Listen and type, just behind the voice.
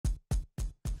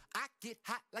Get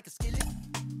hot like a skillet.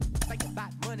 Think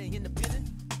about money in the building.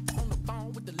 On the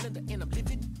phone with the lender and I'm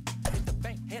living. If the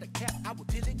bank had a cap, I would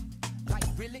peel it. Like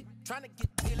really, trying to get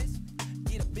millions.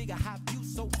 Get a bigger high view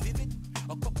so vivid.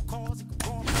 A couple cars and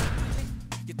cars really.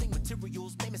 You think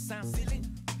materials make me sound silly?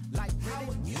 Like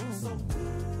really, you so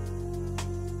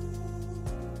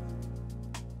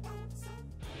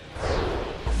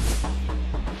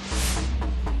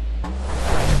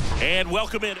And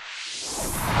welcome in.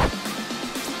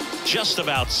 Just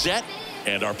about set.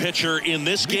 And our pitcher in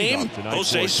this game,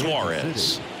 Jose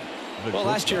Suarez. Well,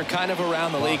 last year kind of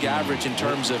around the league average in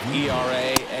terms of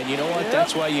ERA. And you know what?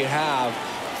 That's why you have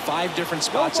 5 different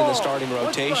spots in the starting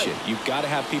rotation. You've got to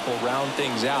have people round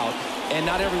things out. And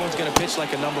not everyone's going to pitch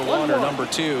like a number 1 or number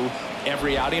 2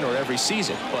 every outing or every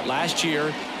season. But last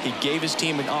year, he gave his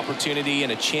team an opportunity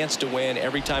and a chance to win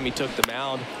every time he took the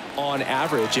mound on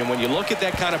average. And when you look at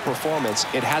that kind of performance,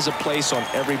 it has a place on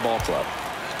every ball club.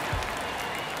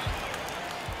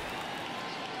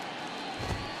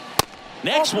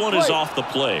 Next one is off the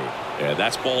plate. Yeah,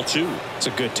 that's ball 2. It's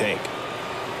a good take.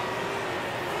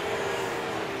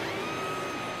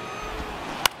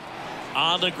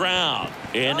 On the ground.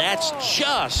 And that's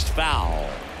just foul.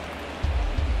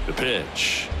 The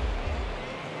pitch.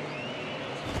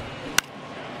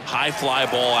 High fly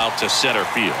ball out to center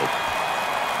field.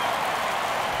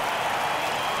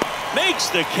 Makes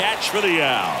the catch for the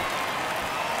out.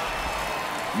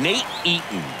 Nate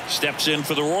Eaton steps in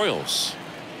for the Royals.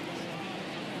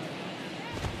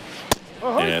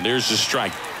 And there's the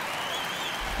strike.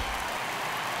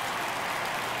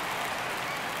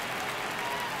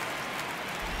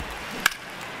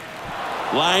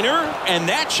 Liner, and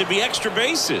that should be extra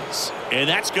bases. And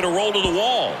that's going to roll to the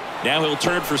wall. Now he'll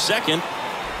turn for second.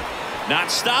 Not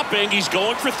stopping. He's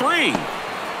going for 3.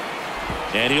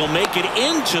 And he'll make it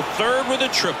into third with a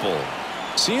triple.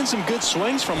 Seeing some good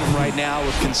swings from him right now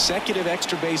with consecutive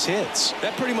extra base hits.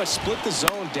 That pretty much split the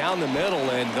zone down the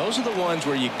middle, and those are the ones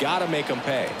where you got to make them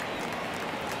pay.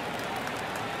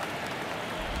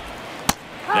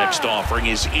 Next offering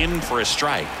is in for a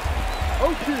strike.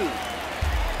 0-2.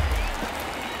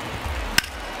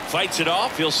 Fights it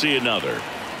off. He'll see another.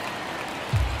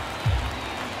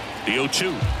 The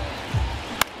 0-2.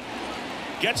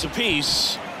 Gets a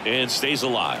piece and stays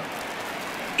alive.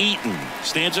 Eaton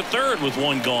stands at third with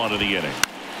 1 gone in the inning.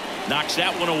 Knocks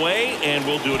that one away, and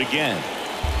we'll do it again.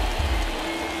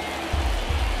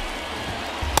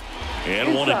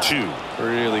 And 1-2.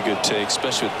 Really good take,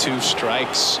 especially with 2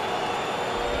 strikes.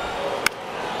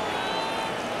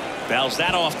 Fouls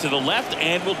that off to the left,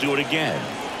 and we'll do it again.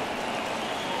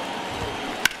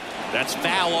 That's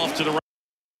foul off to the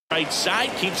right side.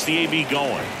 Keeps the AB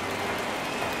going.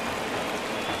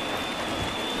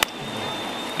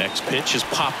 Next pitch is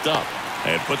popped up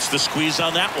and puts the squeeze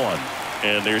on that one.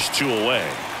 And there's 2 away.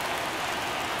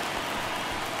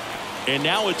 And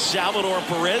now it's Salvador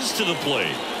Perez to the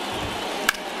plate.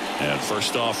 And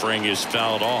first offering is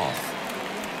fouled off.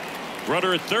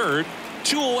 Runner at third,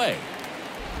 2 away.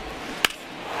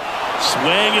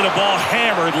 Swing and a ball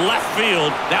hammered left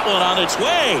field. That one on its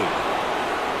way.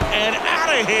 And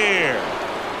out of here.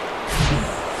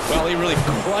 Well, he really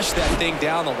crushed that thing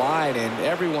down the line, and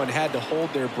everyone had to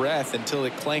hold their breath until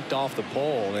it clanked off the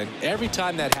pole. And every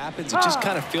time that happens, it just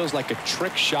kind of feels like a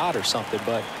trick shot or something.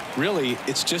 But really,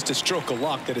 it's just a stroke of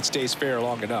luck that it stays fair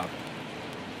long enough.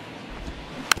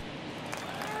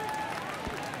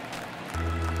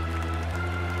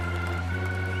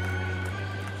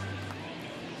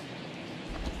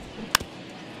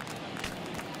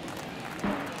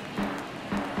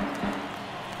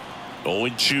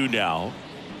 Going 2 now.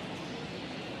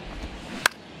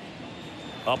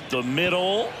 Up the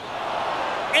middle.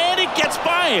 And it gets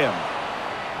by him.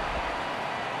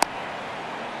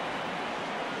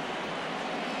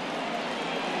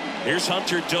 Here's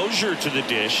Hunter Dozier to the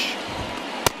dish.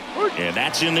 And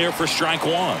that's in there for strike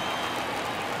 1.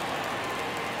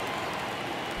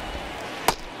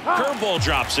 Curveball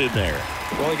drops in there.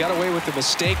 Well, he got away with the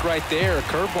mistake right there. A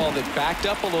curveball that backed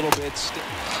up a little bit.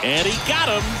 And he got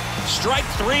him. Strike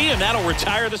 3, and that'll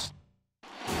retire this.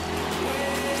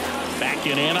 Back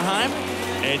in Anaheim,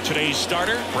 and today's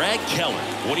starter, Brad Keller.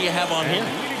 What do you have on him?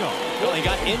 Well, he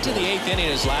got into the 8th inning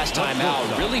his last time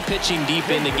out, really pitching deep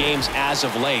into games as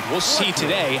of late. We'll see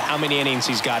today how many innings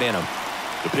he's got in him.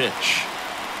 The pitch.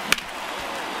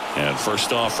 And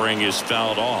first offering is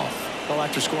fouled off. Well,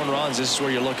 after scoring runs, this is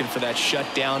where you're looking for that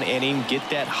shutdown inning. Get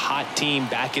that hot team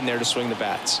back in there to swing the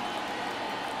bats.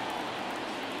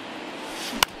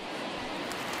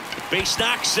 Base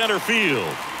knock, center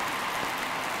field.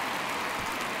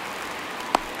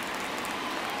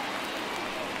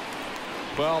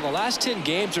 Well, the last 10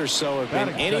 games or so have been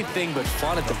anything but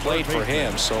fun at the plate for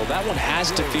him, so that one has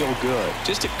to feel good.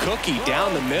 Just a cookie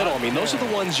down the middle. I mean, those are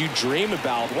the ones you dream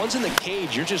about. Ones in the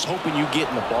cage, you're just hoping you get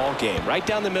in the ball game. Right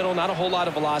down the middle, not a whole lot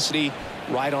of velocity,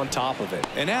 right on top of it.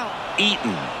 And now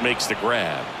Eaton makes the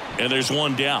grab, and there's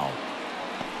one down.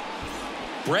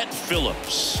 Brett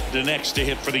Phillips, the next to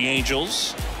hit for the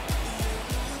Angels.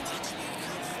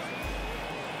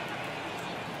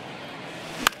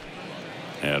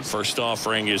 And first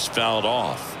offering is fouled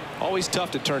off. Always tough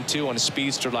to turn two on a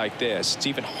speedster like this. It's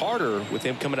even harder with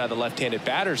him coming out of the left-handed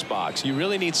batter's box. You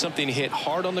really need something to hit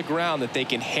hard on the ground that they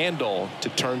can handle to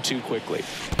turn two quickly.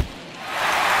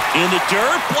 In the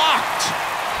dirt, blocked.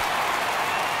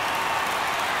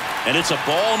 And it's a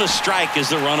ball and a strike as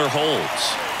the runner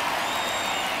holds.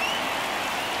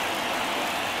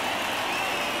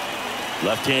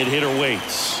 Left-hand hitter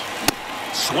waits.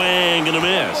 Swing and a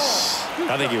miss.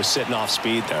 I think he was sitting off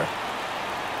speed there.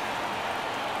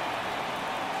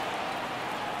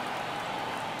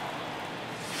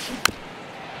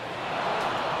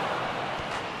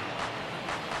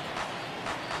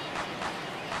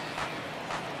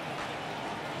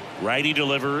 Righty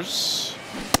delivers.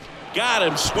 Got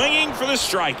him swinging for the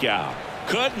strikeout.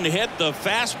 Couldn't hit the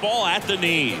fastball at the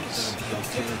knees.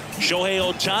 Shohei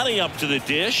Ohtani up to the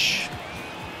dish.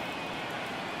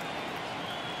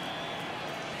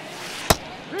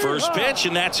 First pitch,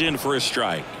 and that's in for a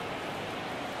strike.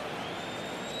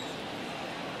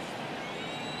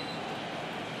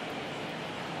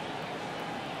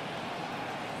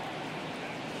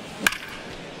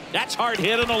 That's hard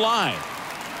hit on the line.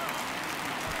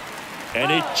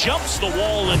 And it jumps the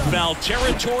wall in foul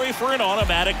territory for an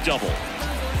automatic double.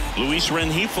 Luis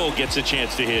Rengifo gets a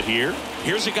chance to hit here.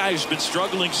 Here's a guy who's been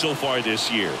struggling so far this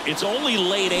year. It's only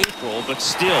late April, but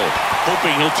still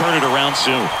hoping he'll turn it around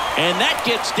soon. And that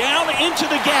gets down into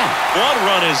the gap. One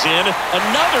run is in.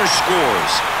 Another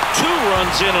scores. 2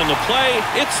 runs in on the play.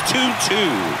 It's 2-2.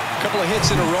 A couple of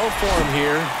hits in a row for him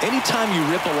here. Anytime you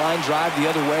rip a line drive the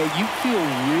other way, you feel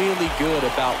really good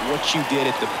about what you did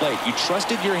at the plate. You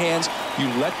trusted your hands, you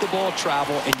let the ball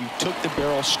travel, and you took the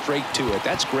barrel straight to it.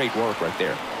 That's great work right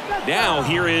there. Now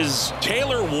here is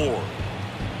Taylor Ward.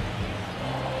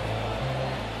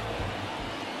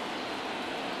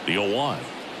 The 0-1.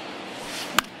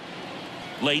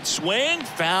 Late swing,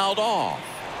 fouled off.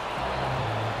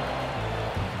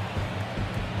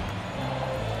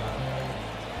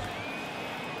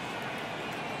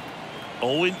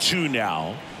 Oh, 0-2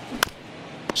 now.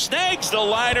 Snags the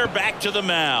liner back to the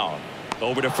mound.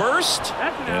 Over to first,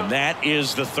 and that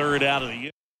is the third out of the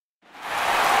inning.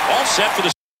 All set for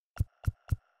the.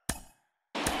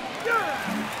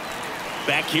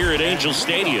 Back here at Angel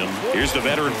Stadium, here's the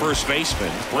veteran first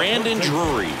baseman, Brandon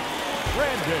Drury.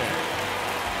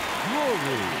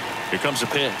 Here comes a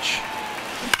pitch.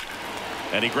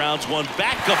 And he grounds one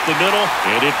back up the middle,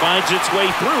 and it finds its way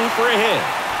through for a hit.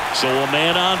 So a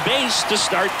man on base to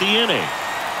start the inning.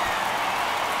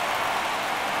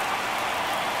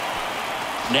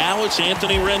 Now it's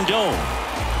Anthony Rendon.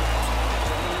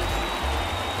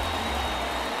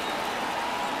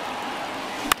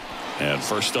 And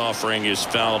first offering is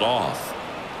fouled off.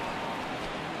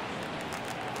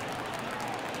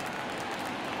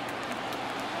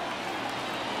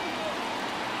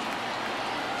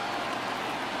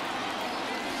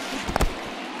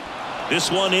 This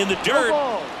one in the dirt.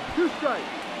 2 strikes.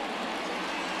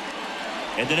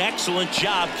 And an excellent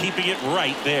job keeping it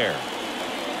right there.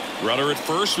 Runner at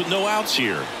first with no outs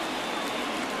here.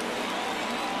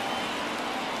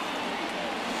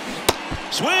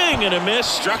 Swing and a miss,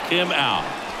 struck him out.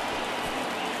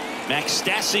 Max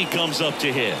Stassi comes up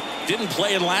to hit. Didn't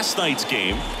play in last night's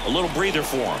game. A little breather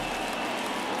for him.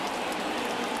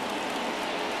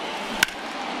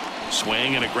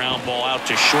 Swing and a ground ball out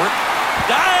to short.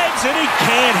 Dives and he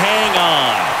can't hang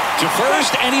on to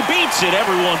first, and he beats it.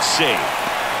 Everyone's safe.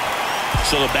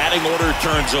 So the batting order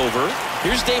turns over.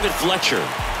 Here's David Fletcher.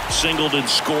 Singled and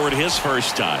scored his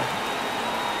first time.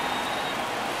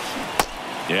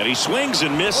 And he swings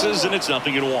and misses, and it's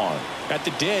 0-1. At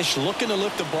the dish, looking to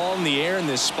lift the ball in the air in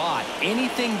this spot.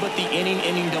 Anything but the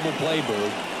inning double play,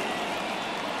 Boog.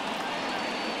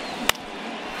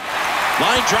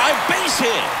 Line drive, base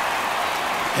hit.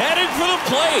 Headed for the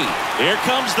plate. Here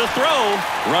comes the throw.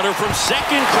 Runner from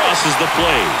second crosses the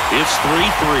plate. It's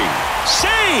 3-3.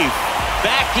 Safe.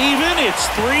 Back even.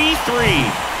 It's 3-3.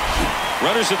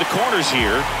 Runners at the corners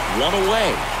here. 1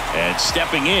 away. And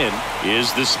stepping in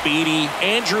is the speedy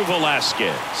Andrew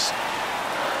Velasquez.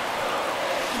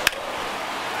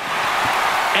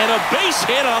 And a base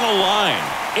hit on a line.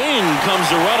 In comes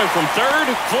the runner from third.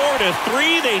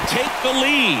 4-3. They take the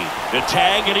lead. The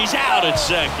tag, and he's out at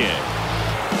second.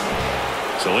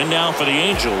 So in now for the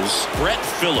Angels, Brett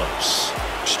Phillips.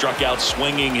 Struck out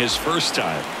swinging his first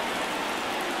time.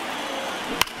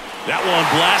 That one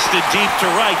blasted deep to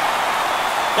right.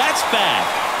 That's back.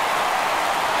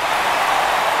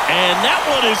 And that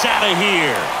one is out of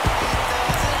here.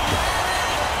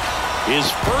 His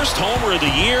first homer of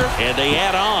the year, and they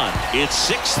add on. It's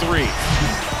 6-3.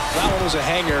 That one was a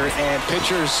hanger, and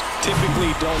pitchers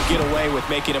typically don't get away with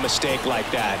making a mistake like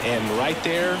that. And right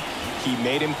there, he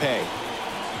made him pay.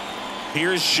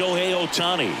 Here's Shohei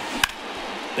Ohtani.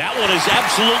 That one is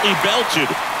absolutely belted.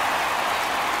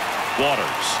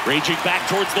 Waters raging back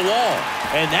towards the wall.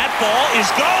 And that ball is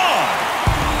gone.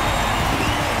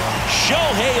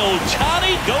 Shohei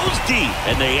Ohtani goes deep,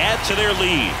 and they add to their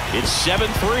lead. It's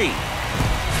 7-3.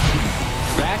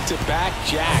 Back-to-back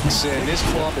jacks, and this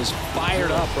club is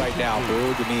fired up right now,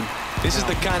 Boog. I mean, this is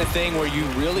the kind of thing where you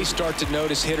really start to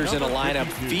notice hitters in a lineup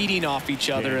feeding off each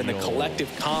other, and the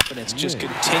collective confidence just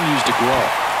continues to grow.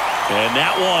 And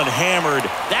that one hammered.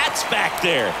 That's back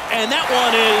there. And that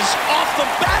one is off the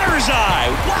batter's eye.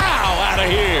 Wow, out of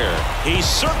here. He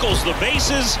circles the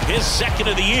bases. His second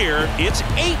of the year. It's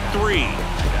 8-3.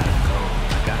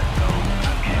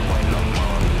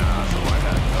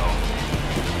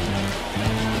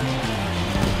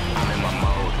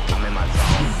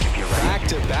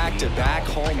 Back-to-back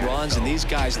home runs, and these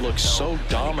guys look so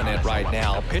dominant right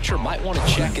now. A pitcher might want to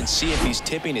check and see if he's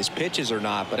tipping his pitches or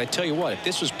not, but I tell you what, if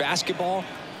this was basketball,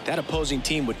 that opposing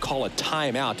team would call a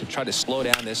timeout to try to slow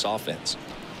down this offense.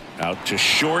 Out to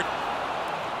short.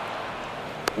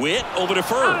 Witt over to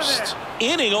first.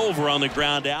 Inning over on the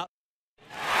ground out.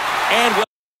 And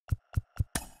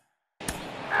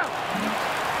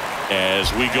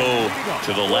as we go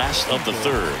to the last of the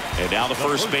third. And now the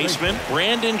first baseman,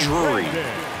 Brandon Drury.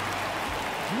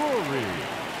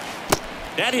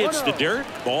 That hits the dirt.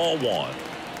 Ball one.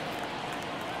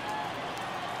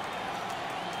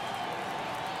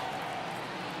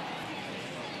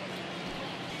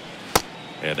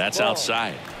 And that's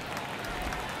outside.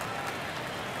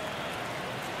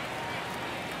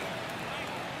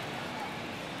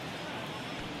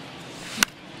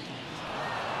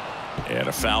 And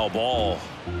a foul ball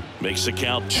makes the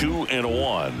count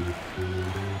 2-1.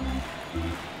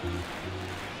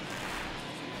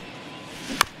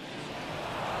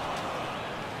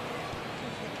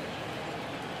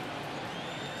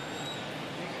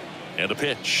 And a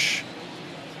pitch.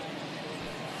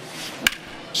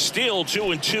 Still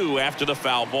 2-2 after the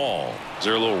foul ball. Is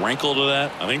there a little wrinkle to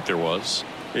that? I think there was.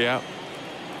 Yeah.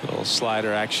 A little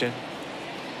slider action.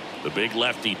 The big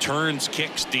lefty turns,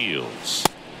 kicks, deals.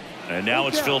 And now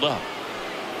it's filled up.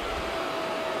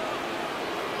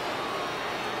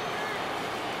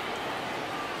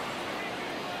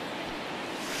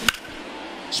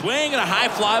 Swing and a high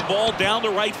fly ball down the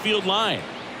right field line.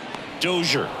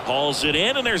 Dozier hauls it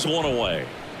in, and there's one away.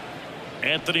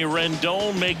 Anthony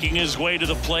Rendon making his way to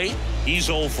the plate. He's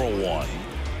 0 for 1.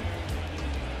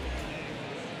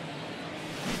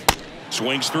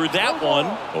 Swings through that one.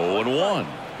 0-1.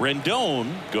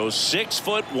 Rendon goes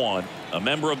 6'1", a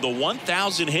member of the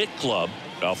 1,000 hit club,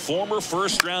 a former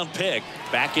first-round pick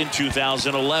back in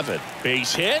 2011.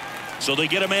 Base hit, so they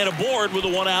get a man aboard with a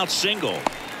one-out single.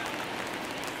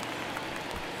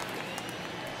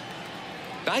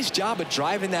 Nice job of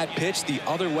driving that pitch the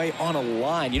other way on a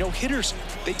line. You know, hitters,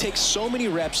 they take so many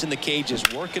reps in the cages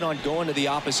working on going to the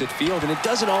opposite field, and it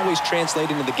doesn't always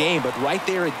translate into the game, but right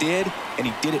there it did, and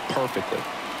he did it perfectly.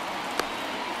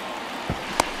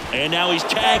 And now he's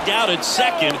tagged out at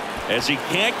second as he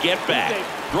can't get back.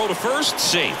 Throw to first,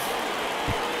 safe.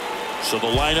 So the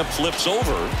lineup flips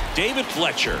over. David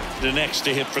Fletcher, the next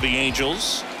to hit for the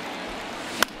Angels.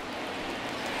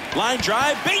 Line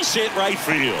drive, base hit, right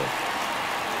field.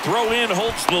 Throw in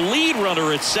holds the lead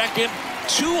runner at second.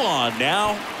 2 on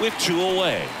now with 2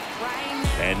 away.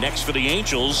 And next for the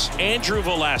Angels, Andrew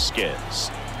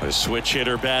Velasquez. A switch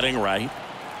hitter batting right.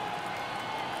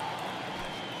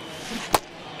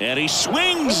 And he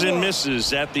swings and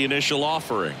misses at the initial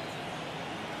offering.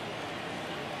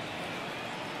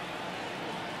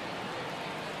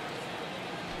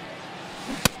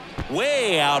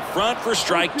 Way out front for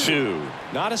strike 2.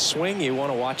 Not a swing you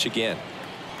want to watch again.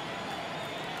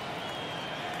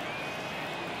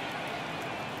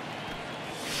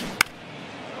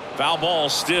 Foul ball,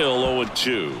 still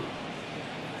 0-2.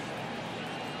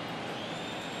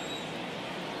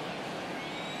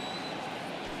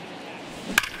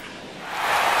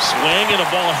 swing and a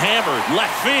ball hammered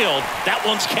left field. That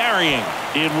one's carrying.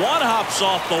 And one hops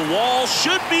off the wall.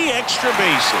 Should be extra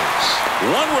bases.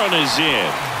 One run is in.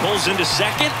 Pulls into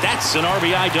second. That's an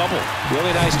RBI double.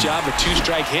 Really nice job of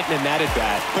two-strike hitting in that at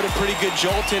bat. Put a pretty good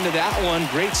jolt into that one.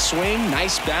 Great swing,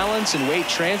 nice balance and weight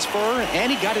transfer,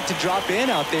 and he got it to drop in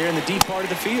out there in the deep part of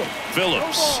the field.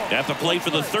 Phillips at the plate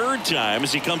for the third time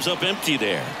as he comes up empty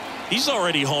there. He's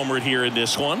already homered here in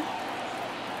this one.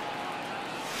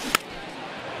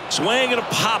 Swing and a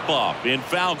pop-up in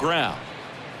foul ground.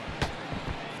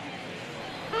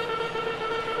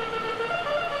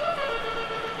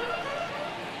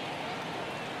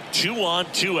 Two on,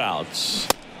 two outs.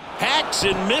 Hacks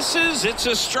and misses. It's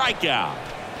a strikeout.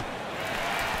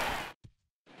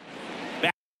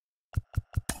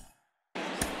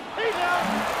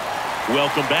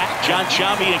 Welcome back. John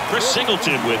Sciambi and Chris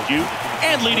Singleton with you.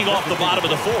 And leading off the bottom of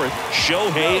the fourth,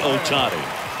 Shohei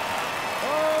Ohtani.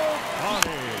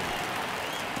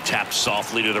 Taps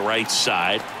softly to the right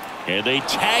side, and they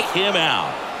tag him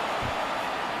out.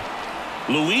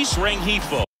 Luis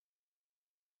Rengifo,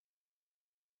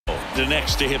 the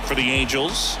next to hit for the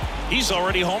Angels. He's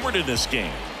already homered in this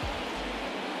game.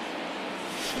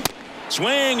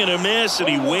 Swing and a miss, and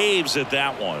he waves at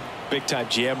that one. Big time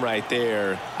gem right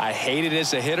there. I hate it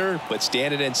as a hitter, but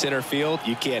standing in center field,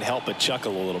 you can't help but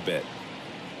chuckle a little bit.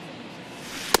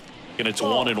 And it's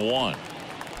 1-1.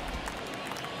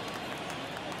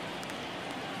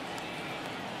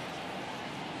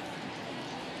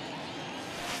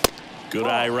 Good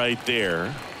eye right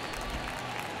there.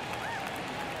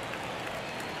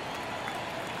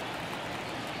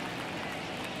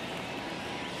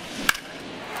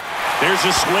 There's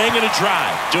a swing and a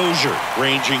drive. Dozier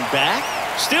ranging back,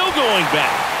 still going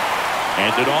back,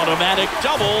 and an automatic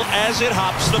double as it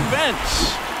hops the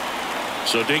fence.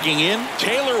 So digging in,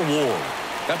 Taylor Ward.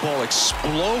 That ball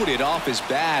exploded off his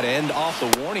bat and off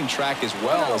the warning track as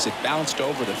well as it bounced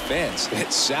over the fence.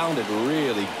 It sounded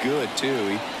really good too.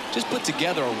 He just put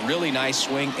together a really nice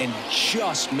swing and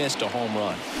just missed a home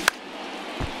run.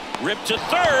 Ripped to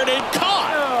third and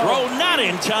caught. Throw not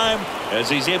in time as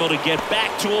he's able to get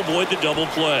back to avoid the double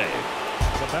play.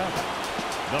 The batter,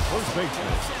 the first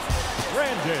baseman,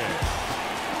 Brandon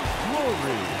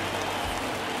Drury.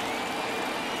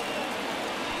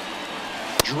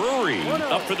 Drury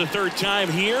up for the third time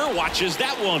here. Watches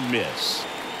that one miss.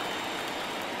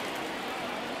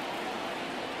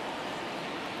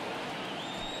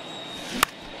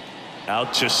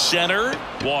 Out to center.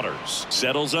 Waters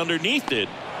settles underneath it,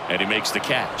 and he makes the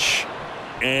catch.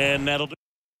 And that'll do.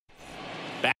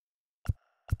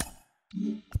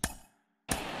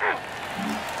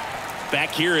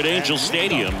 Back here at Angel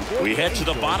Stadium, we head to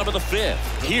the bottom of the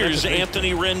fifth. Here's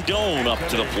Anthony Rendon up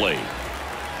to the plate.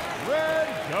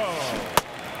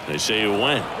 They say you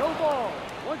win. No ball,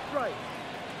 one strike.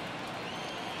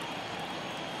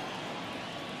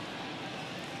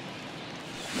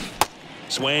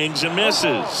 Swings and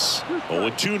misses.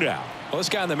 0-2 now. Well, this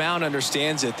guy on the mound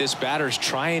understands that this batter's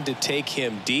trying to take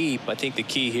him deep. I think the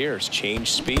key here is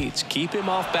change speeds. Keep him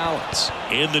off balance.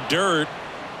 In the dirt.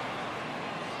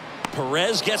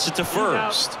 Perez gets it to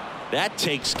first. That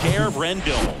takes care of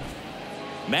Rendon.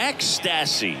 Max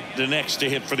Stassi, the next to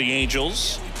hit for the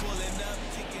Angels.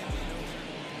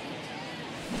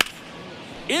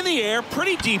 In the air,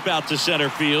 pretty deep out to center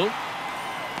field.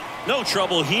 No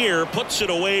trouble here. Puts it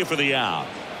away for the out.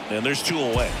 And there's two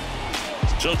away.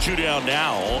 So two down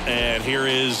now, and here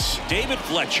is David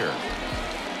Fletcher.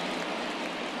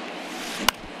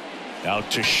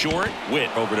 Out to short.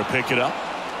 Witt over to pick it up.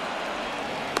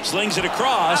 Slings it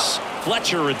across.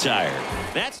 Fletcher retired.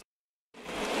 That's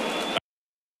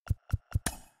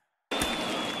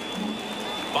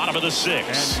bottom of the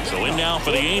sixth. So in now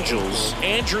for the Angels,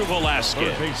 Andrew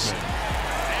Velasquez.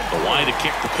 The line to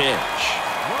kick the pitch.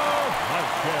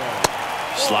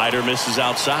 Slider misses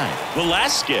outside.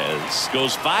 Velasquez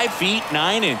goes 5 feet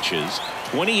 9 inches,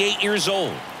 28 years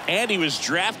old, and he was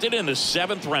drafted in the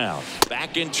 7th round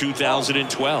back in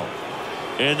 2012.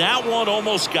 And that one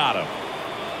almost got him.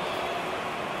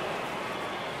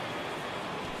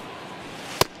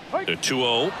 The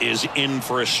 2-0 is in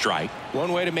for a strike.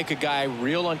 One way to make a guy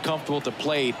real uncomfortable at the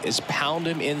plate is pound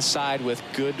him inside with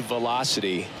good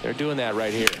velocity. They're doing that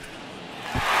right here.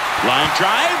 Line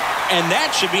drive, and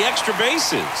that should be extra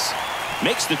bases.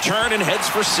 Makes the turn and heads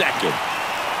for second.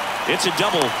 It's a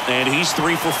double, and he's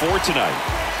 3 for 4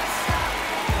 tonight.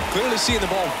 Clearly seeing the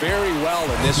ball very well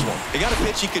in this one. He got a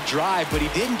pitch he could drive, but he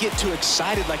didn't get too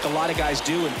excited like a lot of guys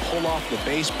do and pull off the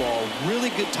baseball. Really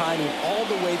good timing all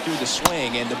the way through the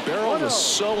swing, and the barrel was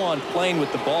so on plane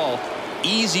with the ball.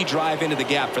 Easy drive into the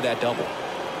gap for that double.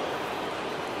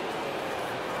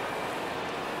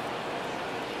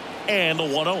 And the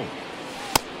 1-0.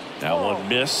 That one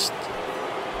missed.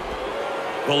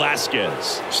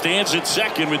 Velasquez stands at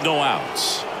second with no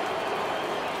outs.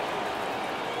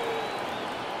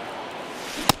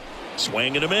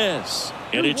 Swing and a miss.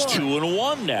 And it's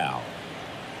 2-1 now.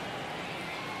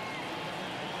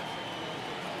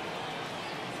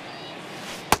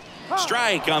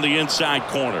 Strike on the inside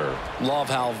corner. Love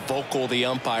how vocal the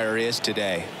umpire is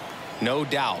today. No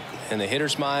doubt. In the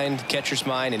hitter's mind, catcher's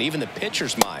mind, and even the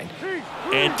pitcher's mind.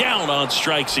 And down on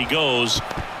strikes he goes.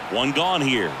 One gone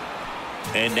here.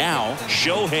 And now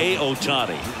Shohei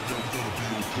Ohtani.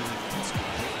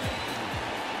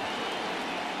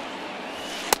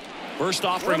 First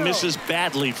offering misses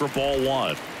badly for ball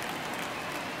one.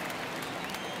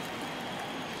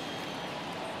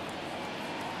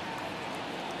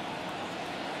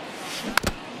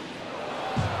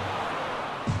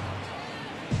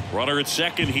 Runner at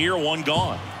second here, one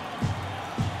gone.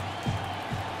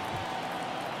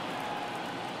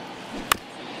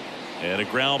 And a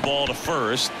ground ball to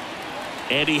first.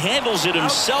 And he handles it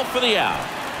himself for the out.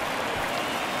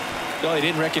 No, he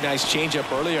didn't recognize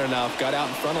changeup earlier enough. Got out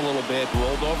in front a little bit,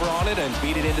 rolled over on it, and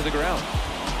beat it into the ground.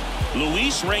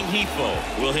 Luis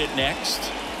Rengifo will hit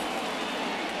next.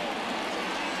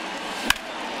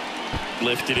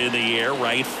 Lifted in the air,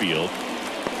 right field.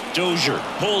 Dozier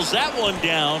pulls that one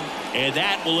down, and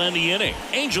that will end the inning.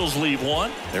 Angels leave one.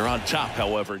 They're on top,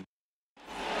 however.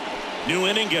 New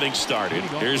inning getting started.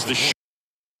 Here's the shot.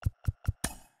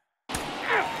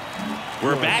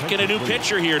 We're back in a new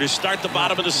pitcher here to start the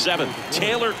bottom of the seventh.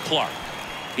 Taylor Clark.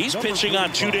 He's pitching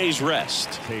on 2 days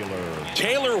rest.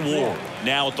 Taylor Ward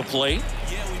now at the plate.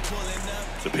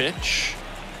 The pitch.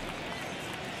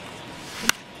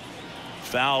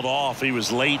 Fouled off. He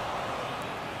was late.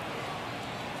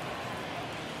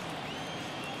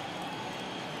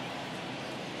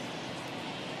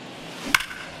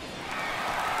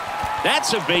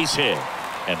 That's a base hit.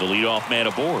 And the leadoff man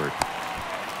aboard.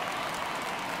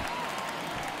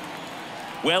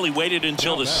 Well, he waited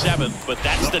until the seventh, but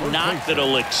that's the knock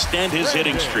that'll extend his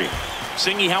hitting streak.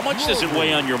 Singy, how much does it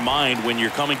weigh on your mind when you're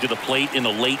coming to the plate in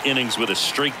the late innings with a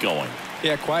streak going?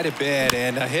 Yeah, quite a bit.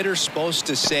 And a hitter's supposed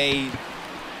to say.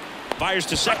 Fires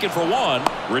to second for one.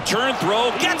 Return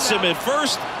throw gets him at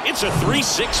first. It's a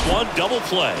 3-6-1 double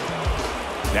play.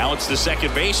 Now it's the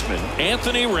second baseman,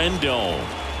 Anthony Rendon.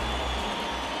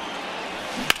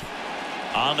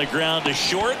 On the ground to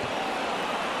short.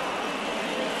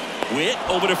 Witt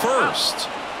over to first.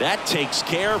 That takes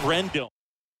care of Rendon.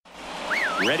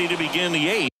 Ready to begin the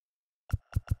eighth.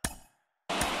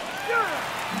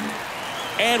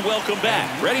 And welcome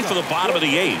back. Ready for the bottom of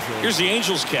the eighth. Here's the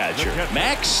Angels catcher,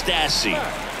 Max Stassi.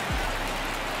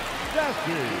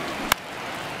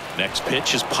 Next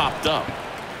pitch is popped up.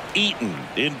 Eaton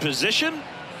in position.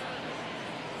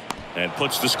 And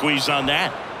puts the squeeze on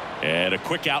that. And a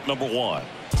quick out, number one.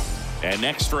 And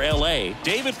next for LA,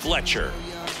 David Fletcher.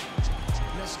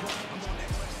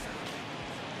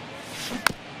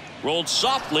 Rolled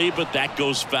softly, but that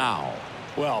goes foul.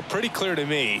 Well, pretty clear to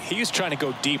me. He was trying to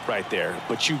go deep right there,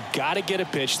 but you got to get a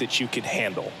pitch that you can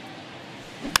handle.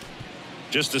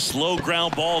 Just a slow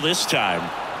ground ball this time.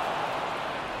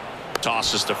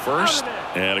 Tosses to first,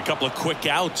 and a couple of quick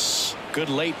outs. Good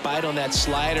late bite on that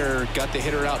slider. Got the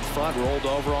hitter out in front, rolled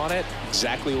over on it.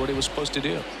 Exactly what he was supposed to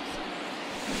do.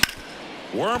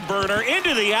 Worm burner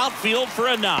into the outfield for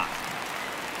a knock.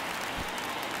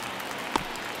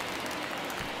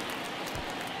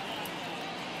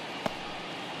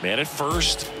 Man at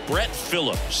first, Brett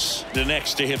Phillips, the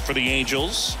next to hit for the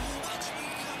Angels.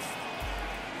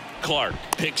 Clark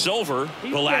picks over.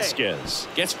 Velasquez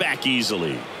gets back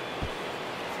easily.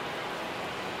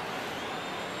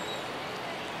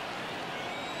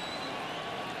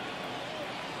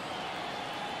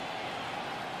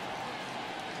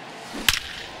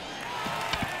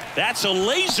 That's a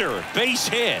laser base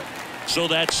hit. So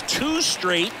that's two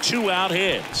straight two-out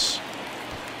hits.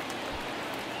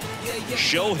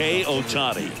 Shohei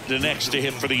Ohtani, the next to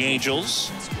hit for the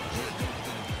Angels.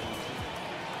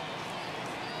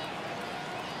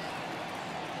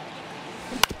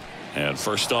 And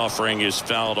first offering is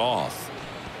fouled off.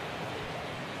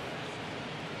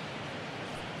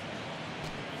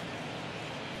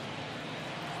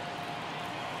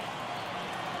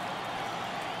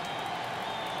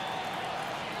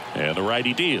 And the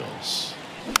righty deals.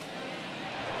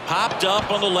 Popped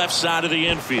up on the left side of the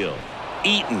infield.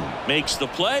 Eaton makes the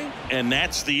play, and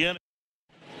that's the end.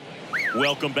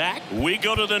 Welcome back. We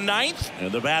go to the ninth,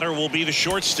 and the batter will be the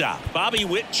shortstop, Bobby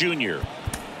Witt Jr.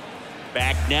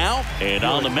 Back now, and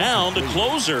on the mound, the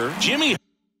closer, Jimmy.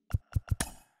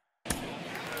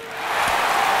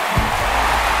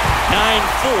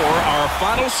 9-4, our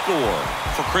final score.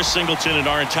 For Chris Singleton and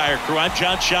our entire crew, I'm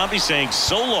John Shambi saying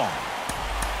so long.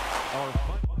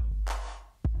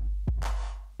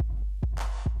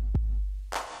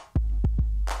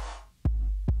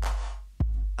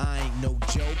 I ain't no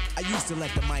joke. I used to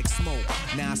let the mic smoke.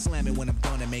 Now I slam it when I'm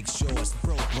done and make sure it's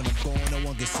broke. When I'm gone, no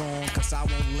one gets on, cause I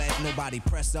won't let nobody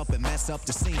press up and mess up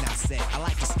the scene I set. I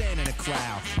like to stand in the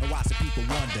crowd and watch the people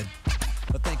wonder.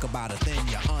 But think about it, then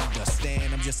you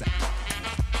understand. I'm just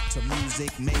to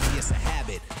music, maybe it's a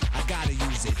habit. I gotta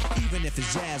use it, even if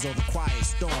it's jazz or the quiet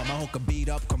storm. I hook a beat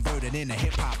up, convert it into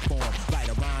hip-hop form. Write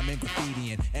a rhyme and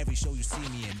graffiti in every show you see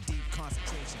me in. Deep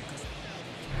concentration.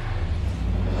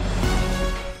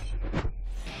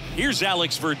 Here's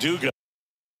Alex Verdugo.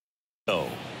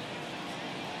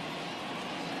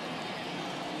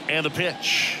 And the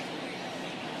pitch.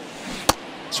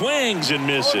 Swings and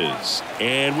misses.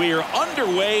 And we are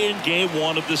underway in game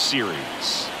one of the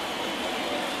series.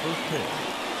 First pitch,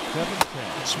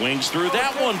 7-10. Swings through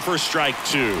that one for strike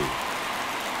two.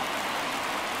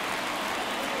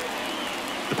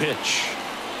 The pitch.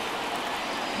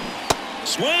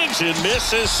 Swings and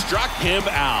misses. Struck him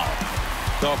out.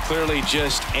 Well, clearly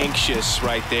just anxious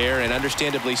right there, and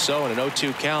understandably so. In an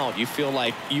 0-2 count, you feel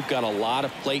like you've got a lot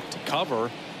of plate to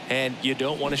cover, and you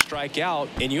don't want to strike out,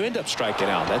 and you end up striking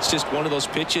out. That's just one of those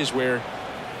pitches where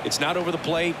it's not over the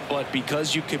plate, but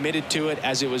because you committed to it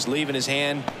as it was leaving his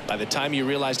hand, by the time you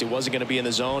realized it wasn't going to be in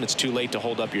the zone, it's too late to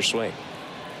hold up your swing.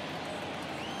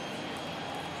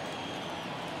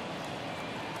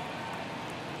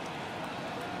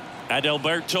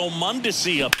 Adalberto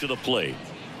Mondesi up to the plate.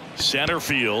 Center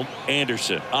field,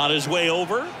 Anderson on his way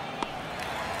over.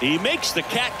 He makes the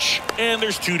catch, and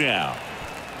there's two down.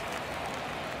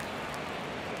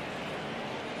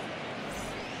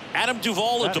 Adam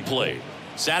Duvall at the plate.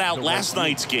 Sat out last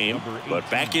night's game, but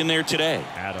back in there today.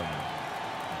 Adam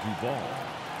Duvall.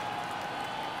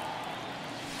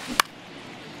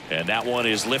 And that one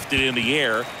is lifted in the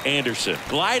air. Anderson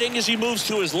gliding as he moves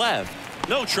to his left.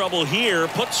 No trouble here.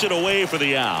 Puts it away for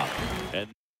the out. And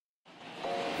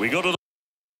we go to the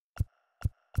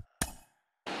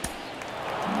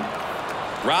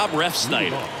Rob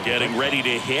Refsnyder getting ready to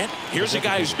hit. Here's a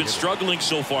guy who's been struggling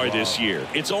so far this year.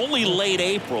 It's only late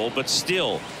April, but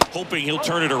still hoping he'll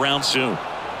turn it around soon.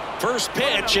 First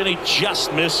pitch, and he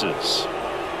just misses.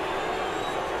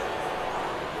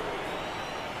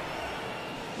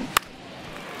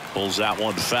 Pulls that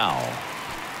one foul.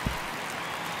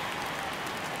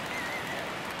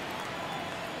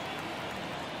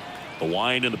 The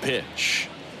wind and the pitch.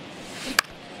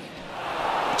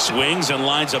 Swings and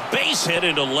lines a base hit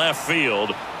into left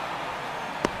field.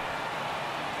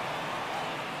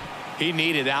 He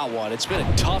needed that one. It's been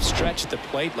a tough stretch at the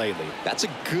plate lately. That's a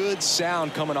good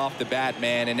sound coming off the bat,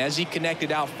 man. And as he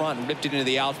connected out front and ripped it into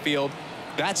the outfield,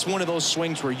 that's one of those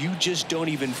swings where you just don't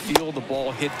even feel the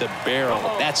ball hit the barrel.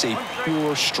 That's a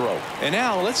pure stroke. And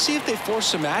now let's see if they force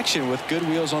some action with good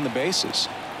wheels on the bases.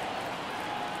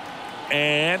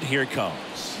 And here it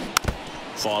comes.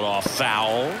 Fought off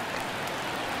foul.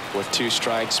 With two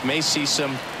strikes, may see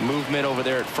some movement over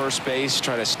there at first base,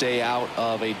 try to stay out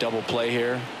of a double play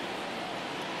here.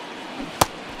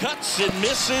 Cuts and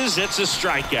misses. It's a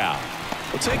strikeout.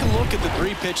 We'll take a look at the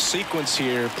three-pitch sequence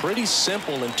here. Pretty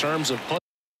simple in terms of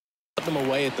putting them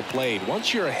away at the plate.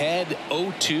 Once you're ahead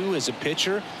 0-2 as a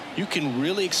pitcher, you can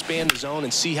really expand the zone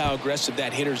and see how aggressive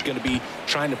that hitter is going to be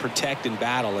trying to protect and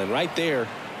battle. And right there,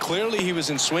 clearly he was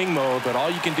in swing mode, but all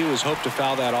you can do is hope to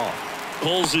foul that off.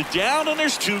 Pulls it down, and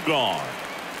there's two gone.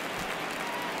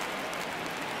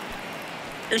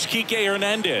 Here's Kike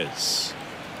Hernandez.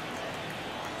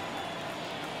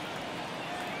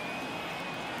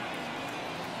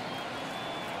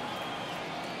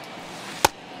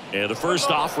 And the first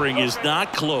offering is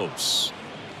not close.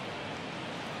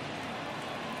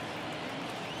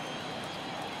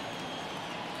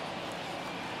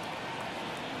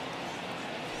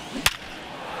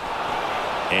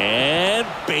 And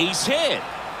base hit.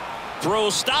 Throw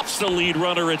stops the lead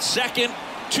runner at second.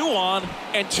 2 on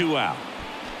and 2 out.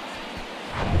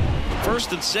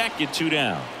 First and second, 2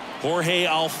 down. Jorge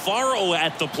Alfaro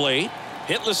at the plate.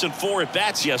 Hitless in 4 at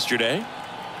bats yesterday.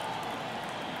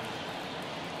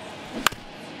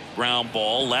 Ground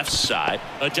ball left side.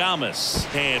 Adames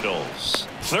handles.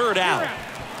 3rd out.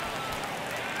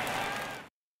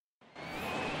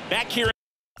 Back here.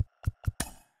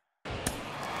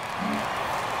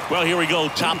 Well, here we go.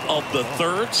 Top of the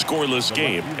 3rd, scoreless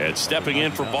game. And stepping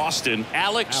in for Boston,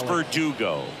 Alex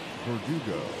Verdugo.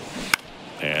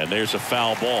 And there's a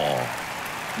foul ball.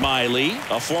 Miley,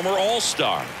 a former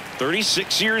All-Star,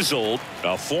 36 years old,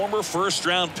 a former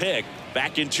first-round pick.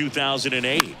 back in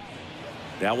 2008.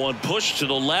 That one pushed to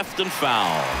the left and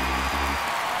foul.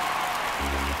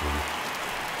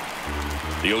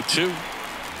 The 0-2.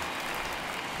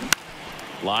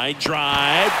 Line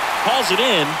drive. Calls it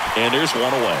in. And there's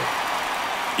one away.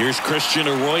 Here's Christian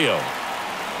Arroyo.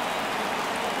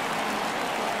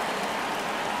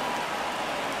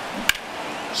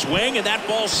 Swing, and that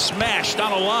ball smashed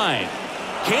on a line.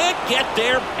 Can't get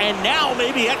there, and now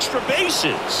maybe extra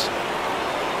bases.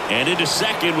 And into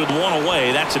second with one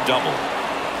away. That's a double.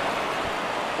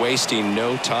 Wasting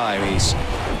no time. He's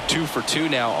 2 for 2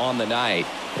 now on the night,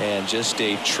 and just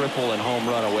a triple and home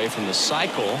run away from the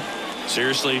cycle.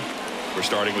 Seriously, we're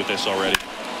starting with this already.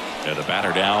 And the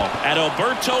batter now at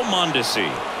Alberto Mondesi.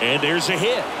 And there's a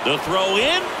hit. The throw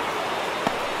in.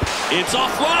 It's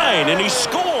offline, and he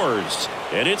scores.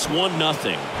 And it's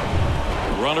 1-0.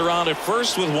 Runner on at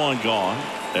first with one gone.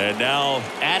 And now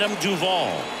Adam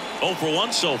Duvall. 0 for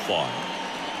 1 so far.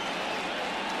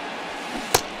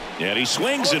 And he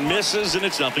swings and misses, and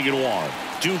it's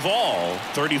 0-1. Duvall,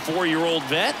 34-year-old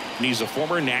vet, and he's a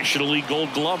former National League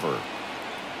Gold Glover.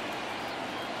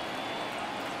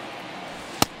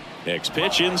 Next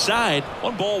pitch inside.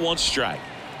 1 ball, 1 strike.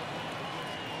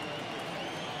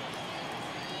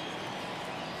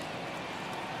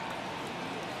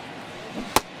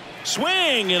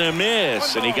 Swing and a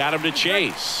miss, and he got him to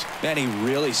chase. Man, he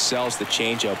really sells the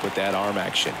changeup with that arm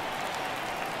action.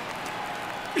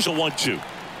 Here's a 1-2.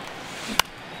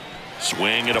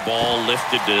 Swing and a ball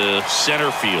lifted to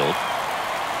center field.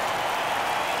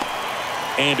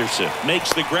 Anderson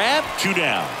makes the grab. 2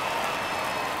 down.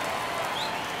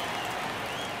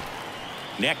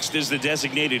 Next is the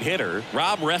designated hitter,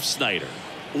 Rob Refsnyder.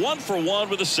 1 for 1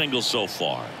 with a single so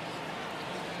far.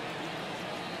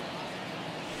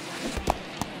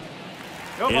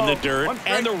 In the dirt,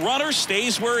 and the runner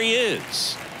stays where he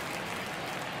is.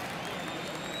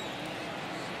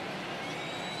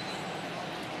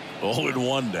 Oh, and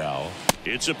 1 now.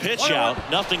 It's a pitch out,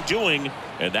 nothing doing,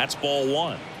 and that's ball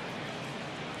 1.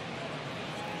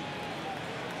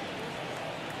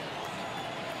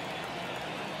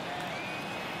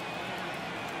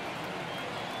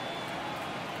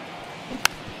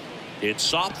 It's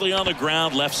softly on the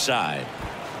ground left side.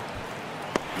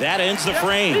 That ends the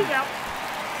frame.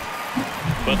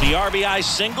 But the RBI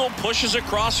single pushes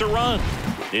across a run.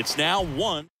 It's now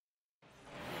 1.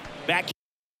 Back.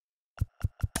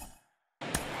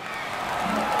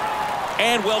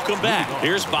 And welcome back.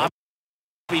 Here's Bobby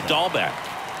Dahlbeck.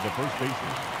 The first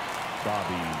baseman,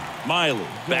 Bobby Miley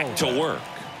back to work.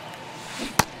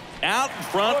 Out in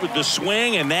front with the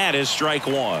swing, and that is strike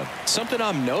 1. Something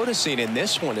I'm noticing in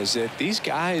this one is that these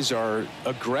guys are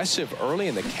aggressive early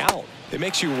in the count. It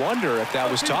makes you wonder if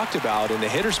that was talked about in the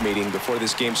hitters meeting before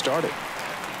this game started.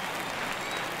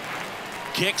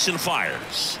 Kicks and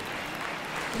fires.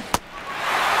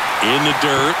 In the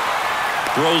dirt.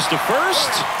 Throws to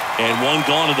first. And 1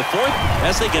 gone to the 4th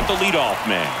as they get the leadoff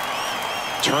man.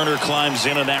 Turner climbs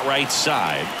in on that right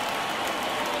side.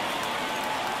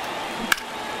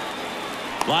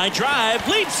 Line drive.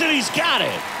 Leaps and he's got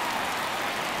it.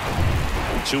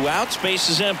 2 outs. Base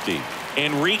is empty.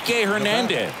 Enrique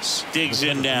Hernandez digs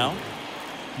in now.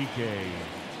 Enrique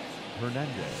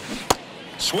Hernandez.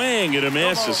 Swing and a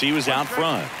miss as he was out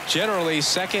front. Generally,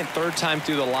 second, third time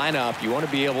through the lineup, you want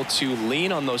to be able to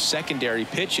lean on those secondary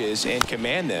pitches and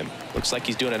command them. Looks like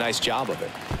he's doing a nice job of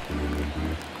it.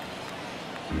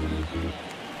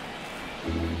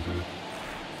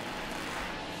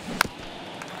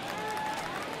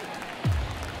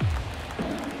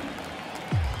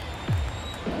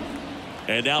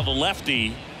 And now the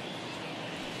lefty.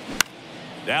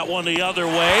 That one the other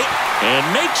way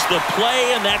and makes the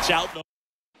play, and that's out.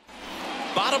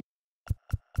 Bottom.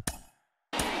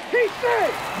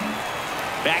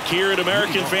 Back here at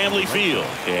American Family Field.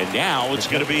 And now it's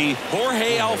going to be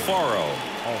Jorge Alfaro.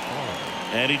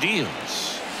 And he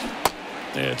deals.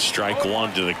 And strike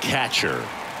 1 to the catcher.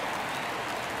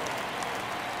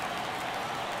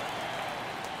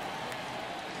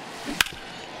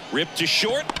 Ripped to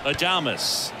short.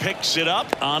 Adames picks it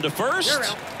up onto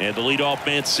first. And the leadoff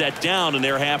man set down in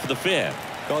their half of the 5th.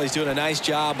 Well, he's doing a nice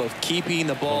job of keeping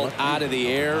the ball out of the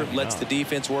air. Lets the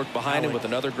defense work behind him with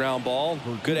another ground ball.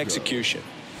 Good execution.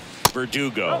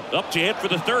 Verdugo up to hit for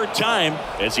the 3rd time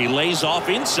as he lays off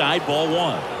inside ball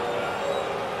 1.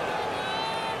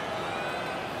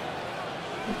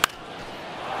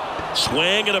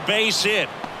 Swing and a base hit.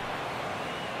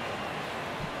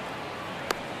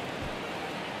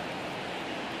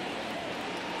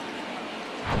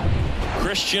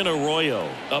 Christian Arroyo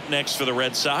up next for the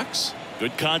Red Sox.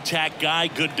 Good contact guy,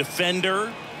 good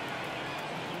defender.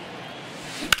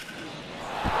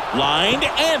 Lined,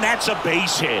 and that's a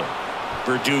base hit.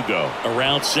 Verdugo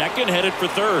around second, headed for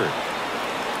third.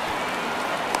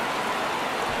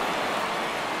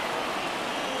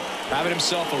 Having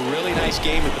himself a really nice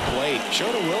game at the plate.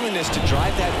 Showed a willingness to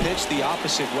drive that pitch the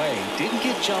opposite way. Didn't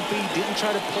get jumpy, didn't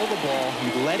try to pull the ball.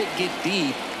 He let it get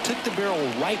deep, took the barrel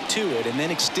right to it, and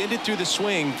then extended through the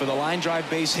swing for the line drive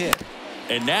base hit.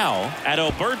 And now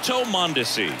Adalberto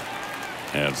Mondesi.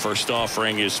 And first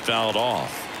offering is fouled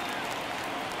off.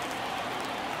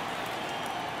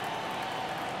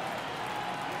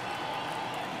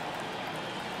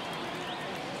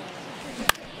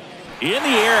 In the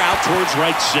air out towards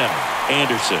right center.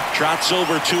 Anderson trots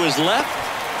over to his left.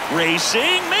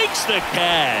 Racing, makes the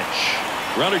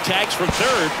catch. Runner tags from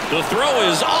third. The throw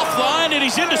is offline and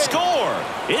he's in to score.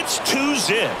 It's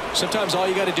 2-zip. Sometimes all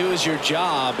you got to do is your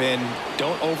job and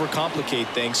don't overcomplicate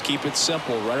things. Keep it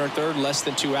simple. Runner third, less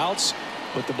than 2 outs.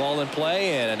 Put the ball in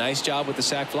play, and a nice job with the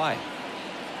sac fly.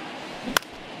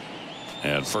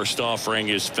 And first offering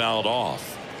is fouled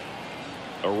off.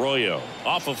 Arroyo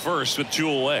off of first with 2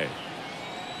 away.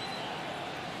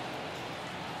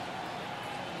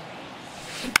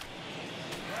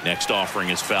 Next offering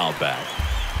is fouled back.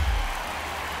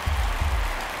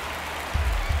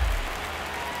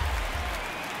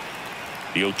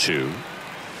 The 0-2.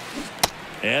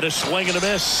 And a swing and a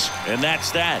miss. And that's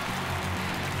that.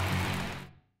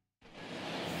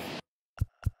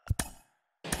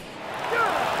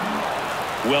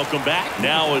 Welcome back.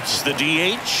 Now it's the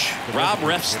DH, Rob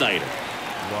Refsnyder.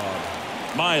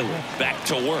 Miley back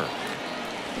to work.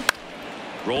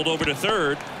 Rolled over to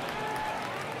third.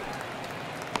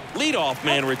 Leadoff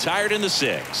man retired in the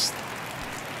 6th.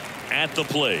 At the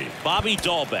plate, Bobby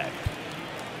Dahlbeck.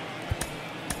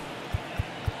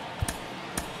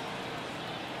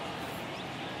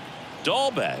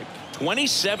 Dahlbeck,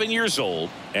 27 years old,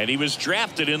 and he was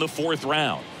drafted in the 4th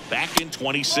round back in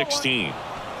 2016.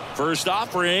 First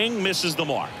offering misses the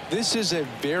mark. This is a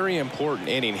very important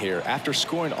inning here. After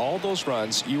scoring all those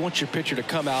runs, you want your pitcher to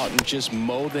come out and just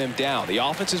mow them down. The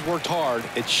offense has worked hard.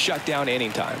 It's shut down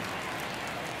inning time.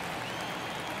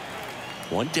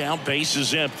 One down, base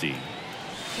is empty.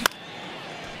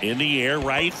 In the air,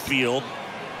 right field.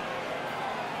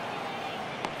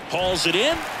 Hauls it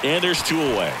in, and there's 2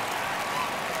 away.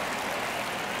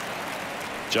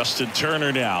 Justin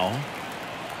Turner now.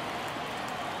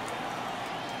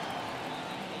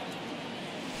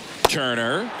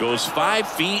 Turner goes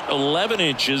 5 feet 11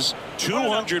 inches,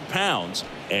 200 pounds,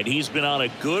 and he's been on a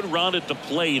good run at the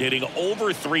plate, hitting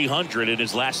over 300 in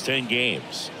his last 10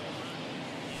 games.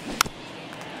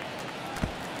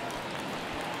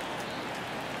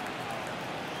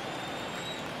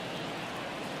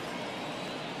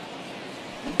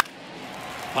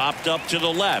 Popped up to the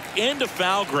left into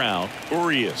foul ground.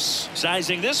 Urias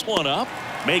sizing this one up,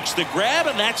 makes the grab,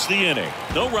 and that's the inning.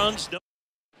 No runs. No.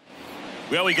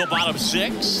 Well, we go bottom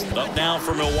 6. Up now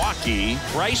for Milwaukee,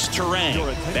 Bryce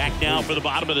Turang. Back now for the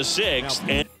bottom of the 6th.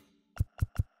 And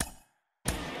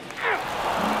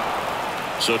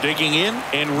so digging in,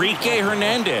 Enrique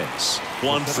Hernandez.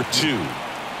 1 for 2.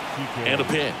 And a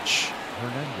pitch.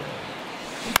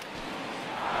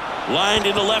 Lined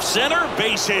into left center,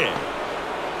 base hit.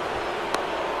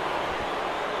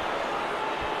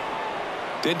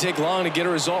 Didn't take long to get a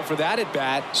result for that at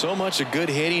bat. So much of good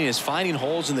hitting is finding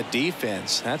holes in the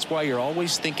defense. That's why you're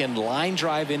always thinking line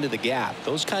drive into the gap.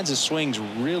 Those kinds of swings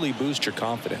really boost your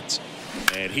confidence.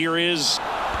 And here is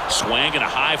swing and a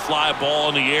high fly ball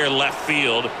in the air left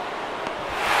field.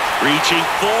 Reaching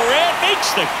for it,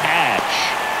 makes the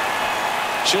catch.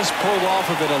 Just pulled off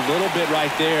of it a little bit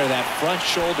right there. That front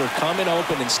shoulder coming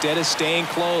open instead of staying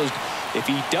closed. If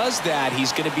he does that,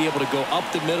 he's going to be able to go up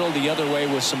the middle the other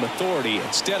way with some authority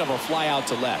instead of a fly out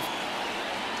to left.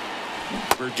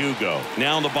 Verdugo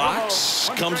now in the box,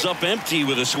 comes up empty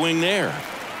with a swing there.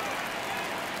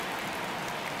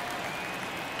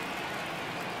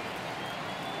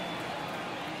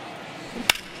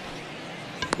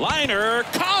 Liner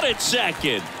caught at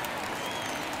second.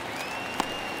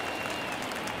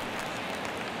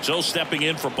 So stepping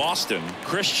in for Boston,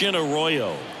 Christian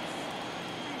Arroyo.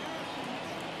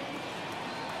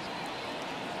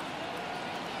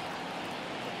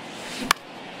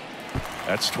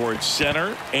 That's towards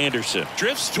center. Anderson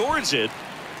drifts towards it,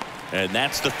 and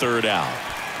that's the 3rd out.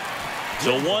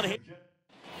 So 1 hit.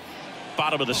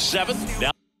 Bottom of the 7th.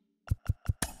 Now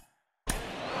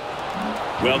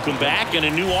welcome back, and a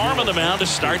new arm on the mound to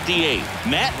start the 8th.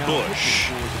 Matt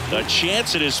Bush, a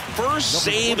chance at his first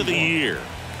save of the year.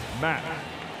 Matt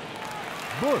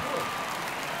Bush.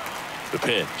 The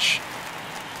pitch.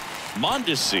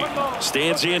 Mondesi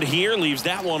stands in here, leaves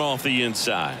that one off the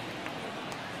inside.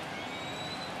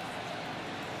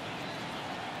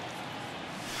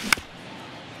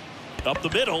 Up the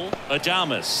middle,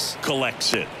 Adames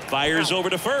collects it. Fires over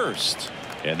to first.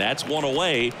 And that's one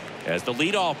away as the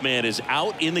leadoff man is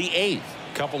out in the 8th.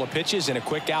 Couple of pitches and a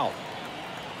quick out.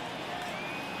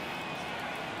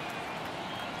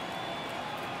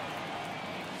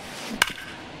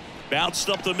 Bounced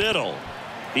up the middle.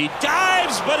 He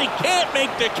dives, but he can't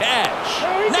make the catch.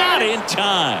 Not in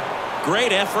time.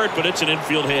 Great effort, but it's an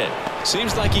infield hit.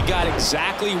 Seems like he got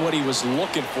exactly what he was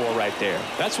looking for right there.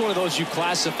 That's one of those you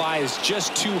classify as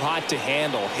just too hot to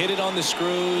handle. Hit it on the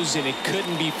screws, and it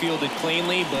couldn't be fielded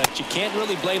cleanly, but you can't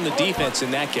really blame the defense in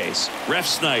that case.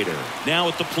 Refsnyder now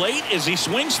at the plate as he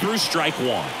swings through strike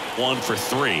one. 1 for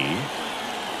 3.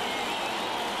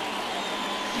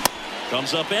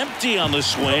 Comes up empty on the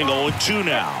swing. 0-2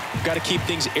 now. Got to keep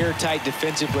things airtight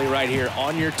defensively right here.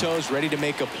 On your toes, ready to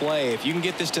make a play. If you can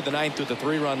get this to the 9th with a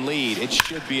 3-run lead, it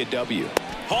should be a W.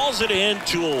 Hauls it in,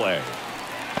 2 away.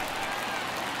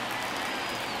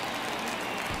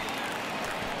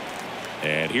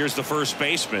 And here's the first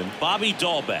baseman, Bobby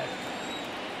Dalbec.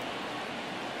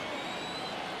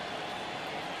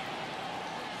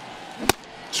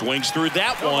 Swings through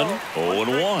that one.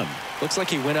 0-1. Looks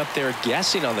like he went up there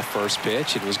guessing on the first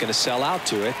pitch and was going to sell out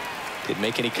to it. Didn't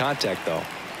make any contact, though.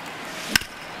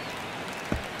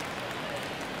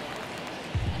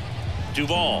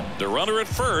 Duvall, the runner at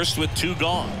first with 2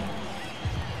 gone.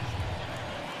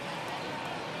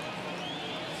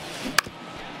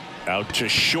 Out to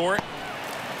short.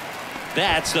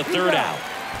 That's the 3rd out.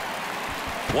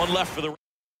 1 left for the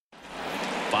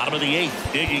bottom of the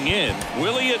 8th. Digging in,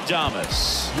 Willy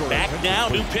Adames. Back now,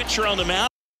 new pitcher on the mound.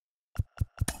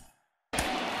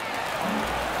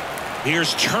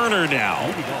 Here's Turner now.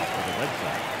 Leading off for the Red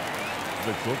Sox,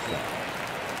 the shortstop,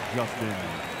 Justin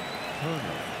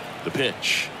Turner. The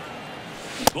pitch.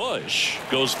 Bush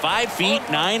goes 5 feet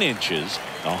 9 inches,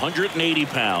 180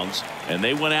 pounds, and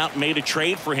they went out and made a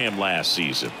trade for him last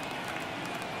season.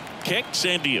 Kicks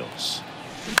and deals.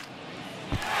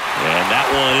 And that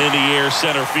one in the air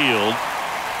center field.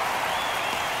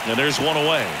 And there's 1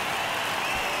 away.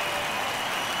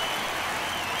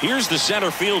 Here's the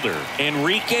center fielder,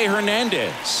 Enrique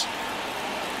Hernandez.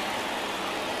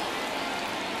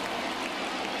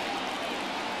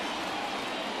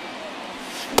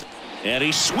 And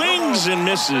he swings and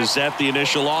misses at the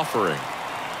initial offering.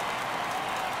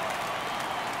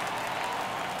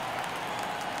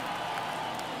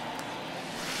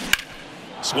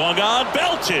 Swung on,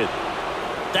 belted.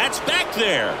 That's back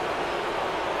there.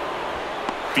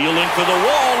 Feeling for the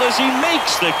wall as he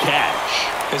makes the catch.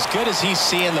 As good as he's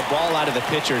seeing the ball out of the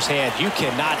pitcher's hand, you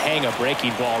cannot hang a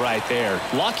breaking ball right there.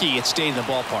 Lucky it stayed in the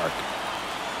ballpark.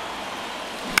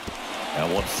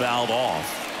 That one fouled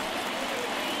off.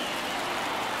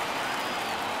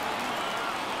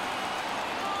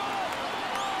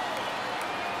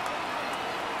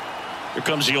 Here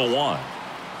comes the 0-1.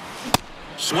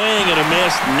 Swing and a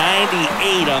miss.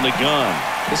 98 on the gun.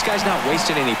 This guy's not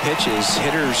wasting any pitches.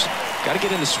 Hitters got to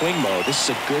get in the swing mode. This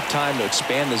is a good time to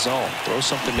expand the zone. Throw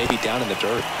something maybe down in the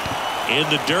dirt. In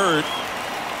the dirt.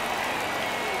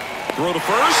 Throw to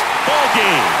first. Ball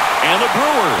game. And the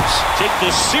Brewers take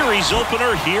the series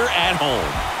opener here at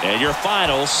home. And your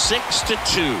final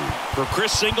 6-2 for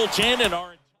Chris Singleton and our.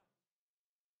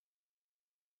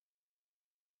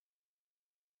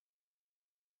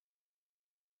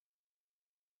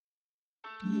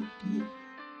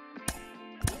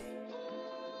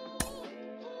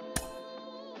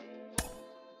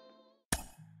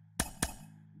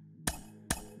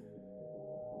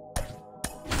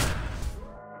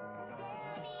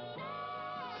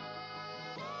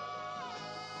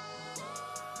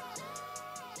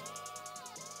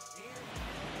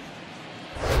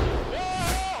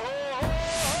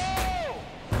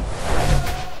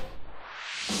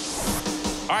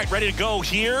 All right, ready to go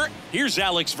here. Here's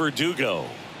Alex Verdugo.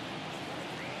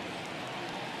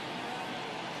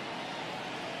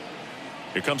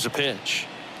 Here comes a pitch.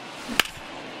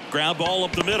 Ground ball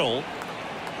up the middle.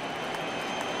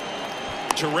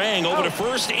 Terang over to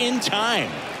first in time.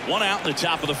 1 out in the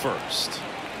top of the first.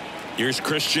 Here's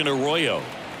Christian Arroyo.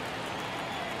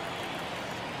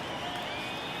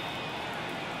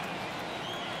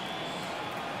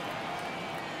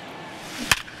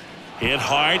 Hit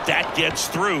hard. That gets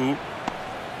through.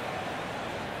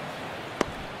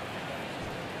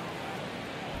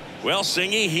 Well,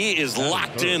 Singy, he is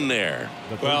locked in there.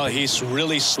 Well, he's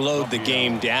really slowed the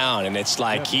game down, and it's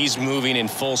like he's moving in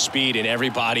full speed, and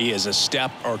everybody is a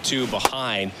step or 2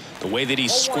 behind. The way that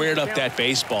he's squared up that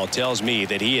baseball tells me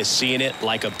that he is seeing it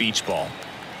like a beach ball.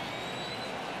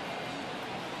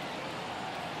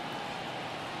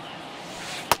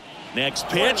 Next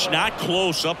pitch, not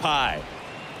close, up high.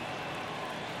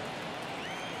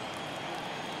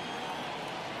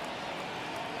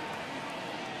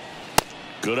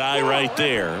 Good eye right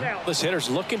there. This hitter's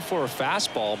looking for a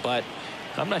fastball, but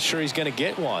I'm not sure he's going to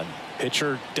get one.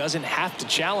 Pitcher doesn't have to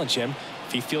challenge him.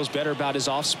 If he feels better about his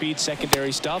off-speed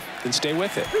secondary stuff, then stay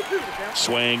with it.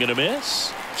 Swing and a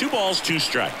miss. 2 balls, 2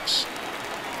 strikes.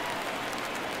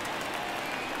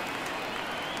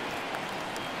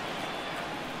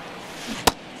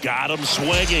 Got him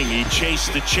swinging. He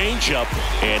chased the changeup,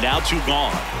 and now 2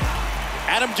 gone.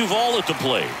 Adam Duvall at the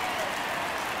plate.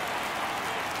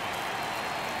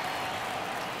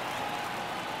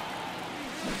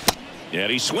 And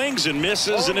he swings and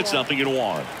misses, and it's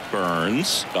 0-1.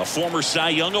 Burns, a former Cy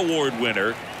Young Award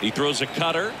winner. He throws a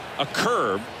cutter, a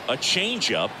curve, a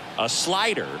changeup, a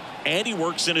slider, and he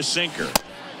works in a sinker.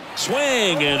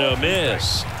 Swing and a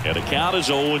miss. And the count is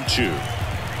 0-2.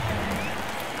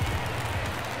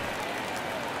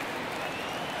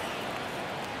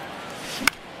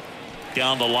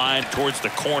 Down the line towards the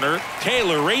corner.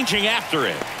 Taylor ranging after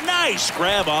it. Nice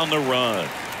grab on the run.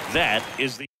 That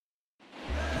is the...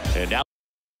 And now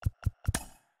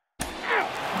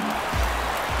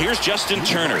here's Justin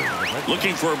Turner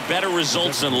looking for better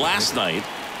results than last night.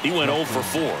 He went 0 for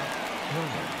 4.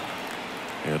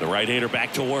 And the right-hander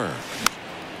back to work.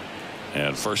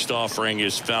 And first offering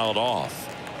is fouled off.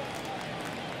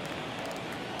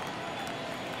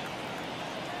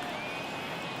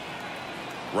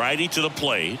 Righty to the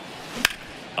plate.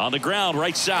 On the ground,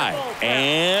 right side.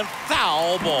 And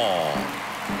foul ball.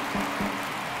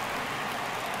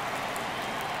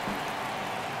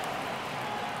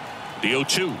 The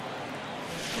 0-2.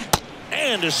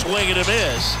 And a swing and a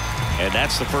miss. And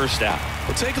that's the first out.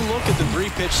 Well, take a look at the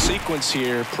 3-pitch sequence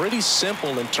here. Pretty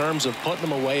simple in terms of putting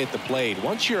them away at the plate.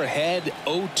 Once you're ahead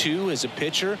 0-2 as a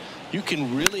pitcher, you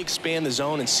can really expand the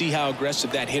zone and see how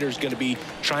aggressive that hitter is going to be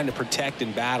trying to protect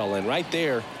and battle. And right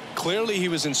there, clearly he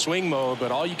was in swing mode,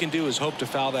 but all you can do is hope to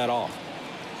foul that off.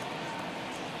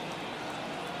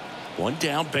 1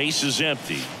 down, base is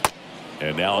empty.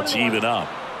 And now it's even up.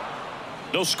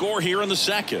 No score here in the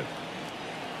second.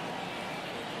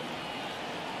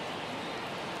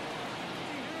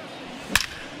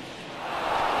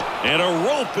 And a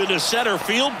rope into center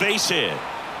field, base hit.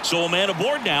 So a man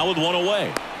aboard now with 1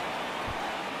 away.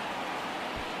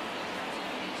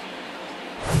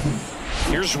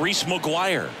 Here's Reese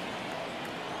McGuire.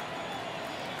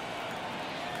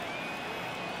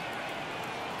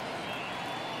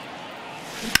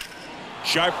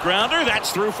 Sharp grounder,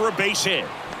 that's through for a base hit.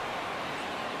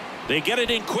 They get it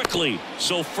in quickly.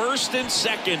 So first and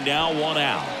second, now 1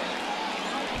 out.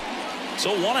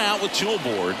 So 1 out with 2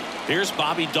 aboard. Here's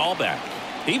Bobby Dahlbeck.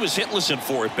 He was hitless in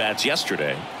 4 at-bats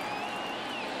yesterday.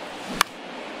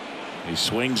 He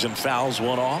swings and fouls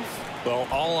 1 off. Well,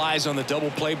 all eyes on the double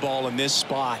play ball in this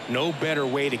spot. No better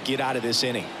way to get out of this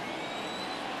inning.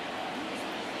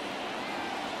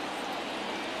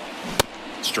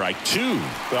 Strike 2.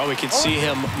 Well, we can see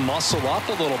him muscle up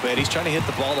a little bit. He's trying to hit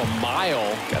the ball a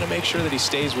mile. Got to make sure that he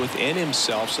stays within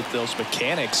himself so that those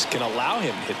mechanics can allow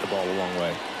him to hit the ball a long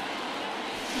way.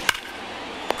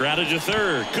 Grounded to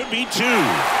third. Could be 2.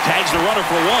 Tags the runner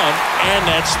for 1, and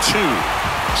that's 2.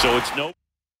 So it's no.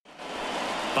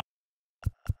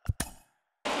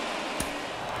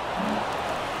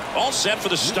 All set for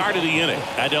the start of the inning.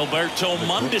 Adalberto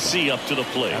Mondesi up to the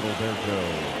plate. Adalberto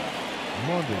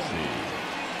Mondesi.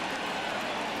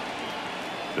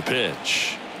 The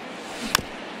pitch.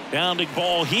 Pounding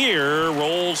ball here,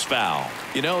 rolls foul.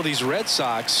 You know, these Red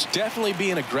Sox definitely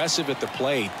being aggressive at the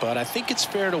plate, but I think it's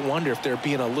fair to wonder if they're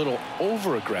being a little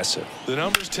over-aggressive. The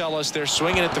numbers tell us they're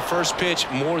swinging at the first pitch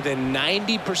more than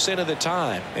 90% of the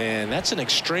time, and that's an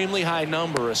extremely high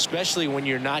number, especially when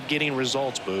you're not getting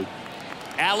results, Boog.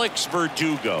 Alex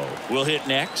Verdugo will hit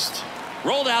next.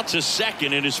 Rolled out to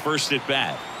second in his first at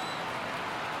bat.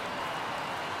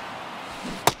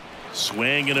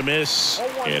 Swing and a miss,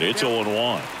 and it's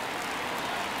 0-1.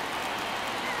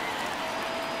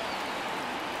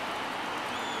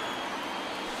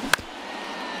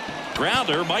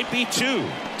 Grounder might be 2.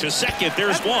 To second,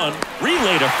 there's 1.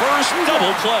 Relay to first,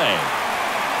 double play.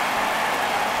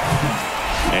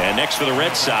 And next for the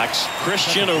Red Sox,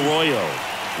 Christian Arroyo.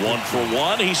 1 for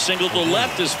 1. He singled to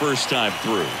left his first time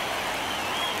through.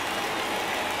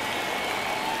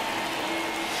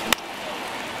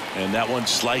 And that one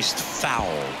sliced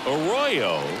foul.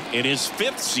 Arroyo in his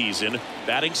 5th season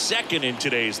batting second in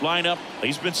today's lineup.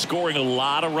 He's been scoring a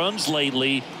lot of runs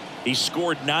lately. He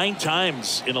scored 9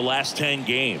 times in the last 10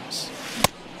 games.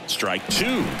 Strike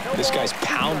 2. This guy's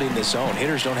pounding the zone.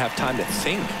 Hitters don't have time to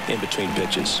think in between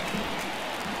pitches.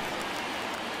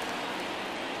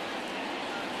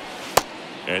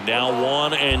 And now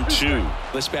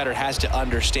 1-2. This batter has to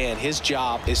understand his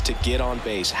job is to get on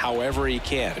base however he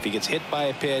can. If he gets hit by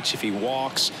a pitch, if he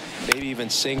walks, maybe even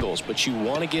singles. But you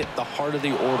want to get the heart of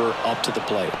the order up to the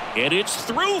plate. And it's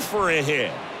through for a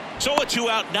hit. So a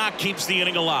 2-out knock keeps the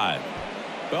inning alive.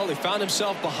 Well, he found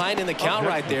himself behind in the count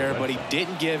right there, but he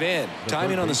didn't give in.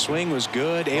 Timing on the swing was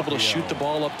good, able to shoot the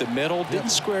ball up the middle. Didn't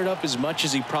square it up as much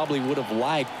as he probably would have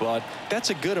liked, but that's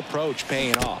a good approach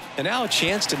paying off. And now a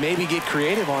chance to maybe get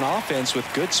creative on offense with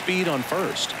good speed on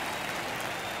first.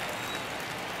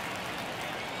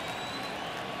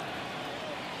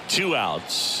 Two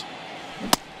outs.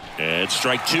 And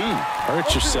strike two.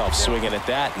 Hurt yourself swinging at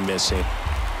that and missing.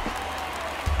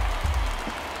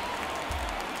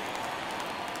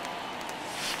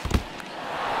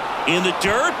 In the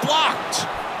dirt, blocked.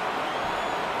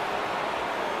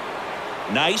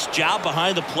 Nice job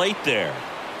behind the plate there.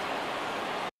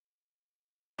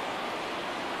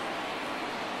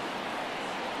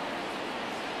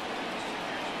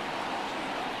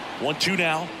 One, two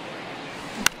now.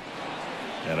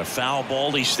 And a foul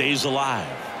ball. He stays alive.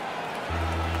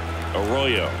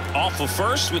 Arroyo off of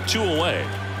first with two away.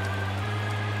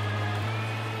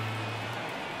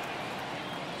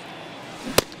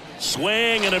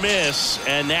 Swing and a miss,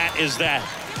 and that is that.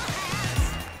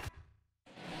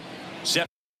 Set.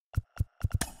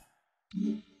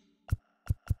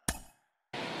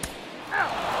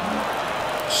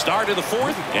 Start of the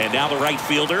fourth, and now the right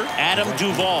fielder, Adam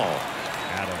Duvall.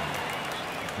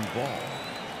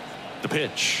 The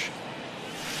pitch.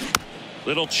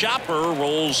 Little chopper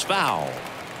rolls foul.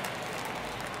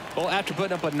 Well, after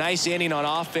putting up a nice inning on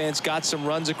offense, got some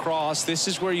runs across, this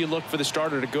is where you look for the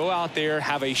starter to go out there,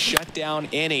 have a shutdown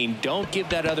inning. Don't give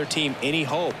that other team any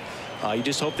hope. You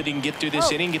just hope that he can get through this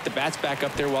inning, get the bats back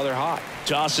up there while they're hot.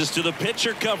 Tosses to the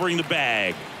pitcher covering the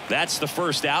bag. That's the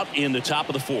first out in the top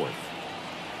of the fourth.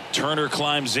 Turner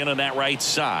climbs in on that right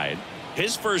side.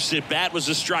 His first at bat was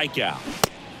a strikeout.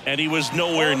 And he was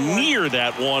nowhere near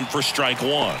that one for strike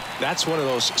one. That's one of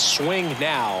those swing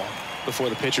now before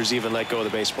the pitchers even let go of the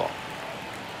baseball.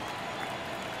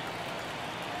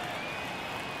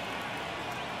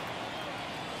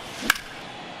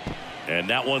 And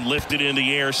that one lifted in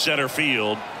the air center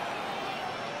field.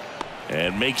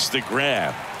 And makes the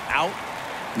grab. Out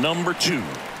number two.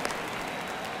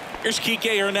 Here's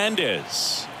Kike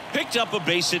Hernandez. Picked up a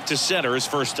base hit to center his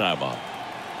first time up.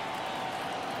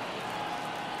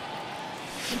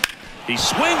 He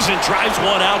swings and drives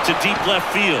one out to deep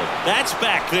left field. That's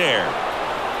back there.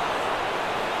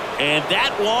 And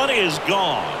that one is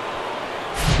gone.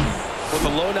 With a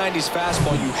low 90s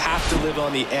fastball, you have to live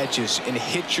on the edges and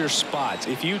hit your spots.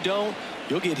 If you don't,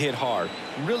 you'll get hit hard.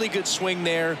 Really good swing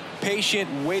there. Patient,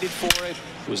 waited for it.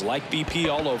 It was like BP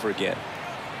all over again.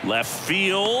 Left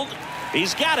field.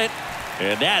 He's got it.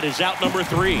 And that is out number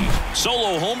three.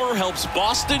 Solo homer helps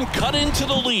Boston cut into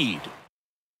the lead.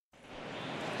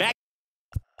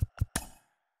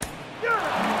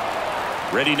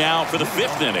 Ready now for the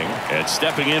fifth inning, and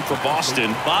stepping in for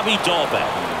Boston, Bobby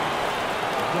Dalbec.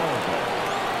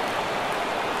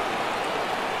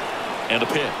 And a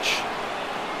pitch.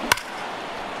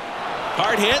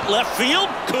 Hard hit, left field,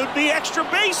 could be extra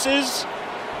bases.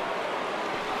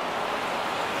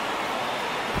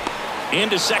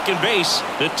 Into second base,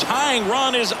 the tying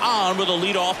run is on with a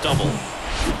leadoff double.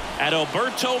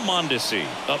 Adalberto Mondesi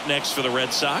up next for the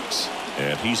Red Sox,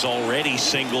 and he's already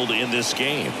singled in this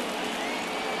game.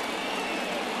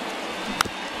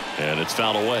 And it's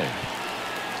fouled away.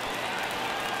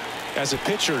 As a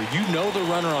pitcher, you know the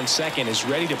runner on second is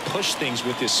ready to push things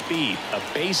with his speed. A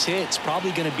base hit's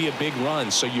probably going to be a big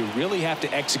run, so you really have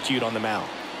to execute on the mound.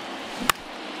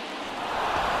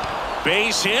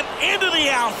 Base hit into the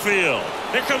outfield.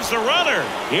 Here comes the runner.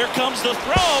 Here comes the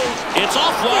throw. It's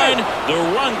offline. The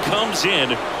run comes in.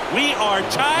 We are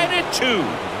tied at 2.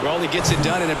 Well, he gets it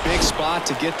done in a big spot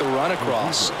to get the run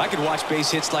across. I could watch base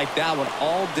hits like that one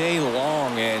all day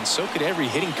long, and so could every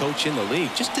hitting coach in the league.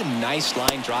 Just a nice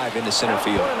line drive into center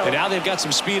field. And now they've got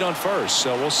some speed on first,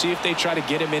 so we'll see if they try to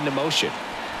get him into motion.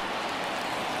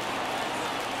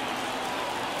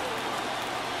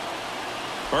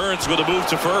 Burns with a move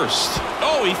to first.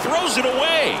 Oh, he throws it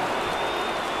away.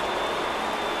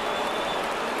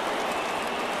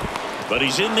 But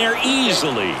he's in there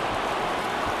easily.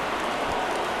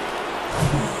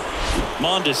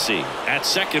 Mondesi at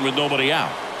second with nobody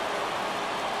out.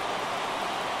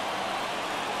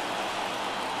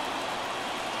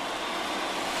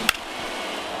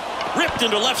 Ripped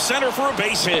into left center for a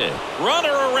base hit. Runner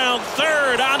around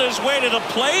third on his way to the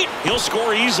plate. He'll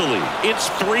score easily. It's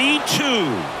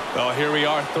 3-2. Well, here we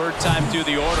are, third time through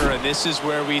the order, and this is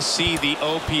where we see the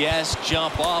OPS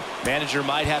jump up. Manager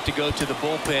might have to go to the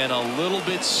bullpen a little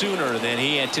bit sooner than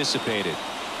he anticipated.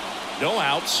 No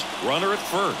outs, runner at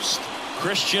first.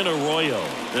 Christian Arroyo,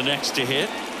 the next to hit.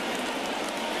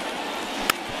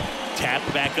 Tap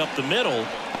back up the middle.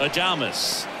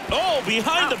 Adames. Oh,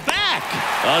 behind the back.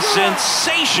 A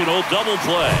sensational double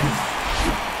play.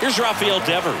 Here's Rafael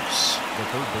Devers. The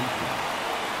third baseman,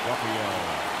 Rafael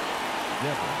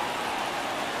Devers.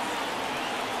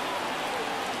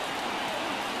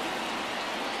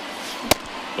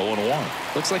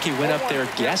 0-1. Looks like he went up there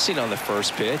guessing on the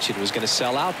first pitch and was going to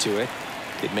sell out to it.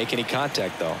 Didn't make any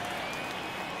contact, though.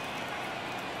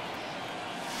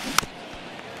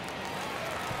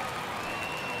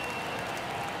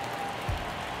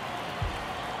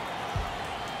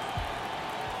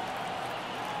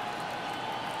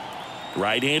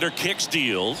 Right-hander kicks,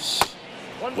 deals.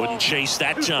 Wouldn't chase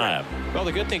that time. Well,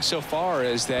 the good thing so far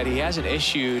is that he hasn't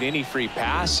issued any free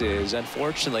passes.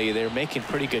 Unfortunately, they're making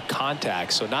pretty good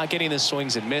contact, so not getting the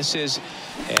swings and misses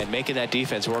and making that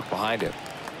defense work behind him.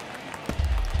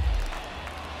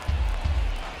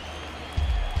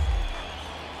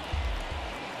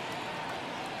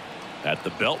 At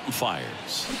the belt and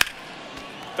fires.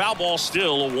 Foul ball,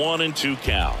 still a 1-2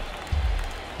 count.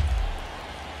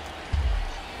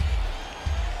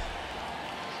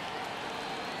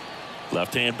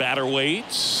 Left-hand batter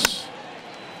waits.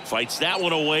 Fights that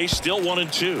one away. Still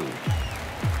 1-2.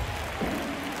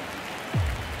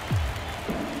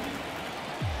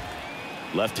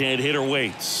 Left-hand hitter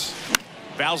waits.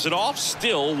 Fouls it off.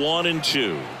 Still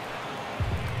 1-2.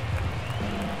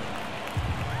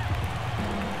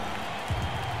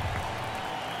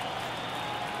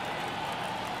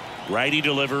 Righty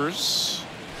delivers.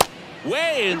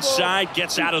 Way inside.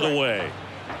 Gets out of the way.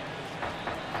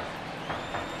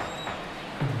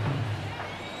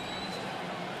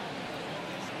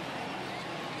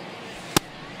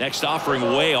 Next offering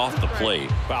way off the plate.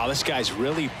 Wow, this guy's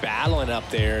really battling up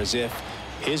there as if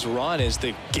his run is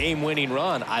the game-winning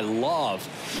run. I love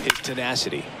his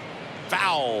tenacity.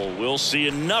 Foul. We'll see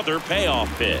another payoff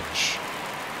pitch.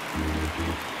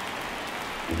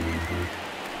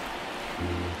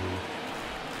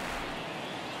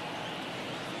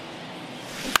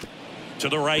 To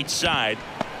the right side.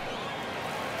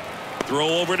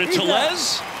 Throw over to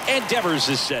Tellez, and Devers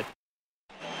is set.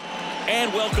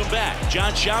 And welcome back.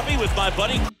 John Sciambi with my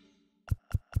buddy.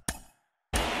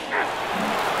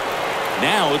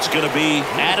 Now it's going to be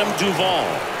Adam Duvall.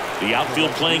 The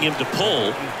outfield playing him to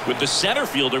pull with the center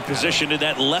fielder positioned in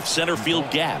that left center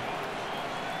field gap.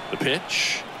 The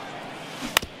pitch.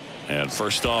 And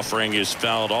first offering is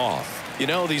fouled off. You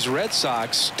know, these Red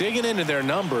Sox, digging into their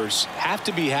numbers, have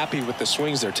to be happy with the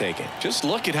swings they're taking. Just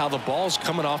look at how the ball's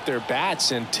coming off their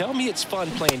bats and tell me it's fun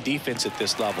playing defense at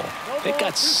this level. They've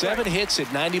got 7 hits at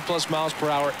 90+ miles per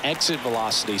hour exit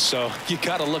velocity, so you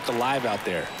got to look alive out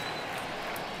there.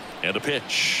 And a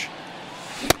pitch.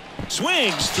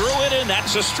 Swings through it, and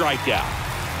that's a strikeout.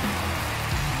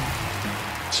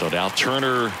 So now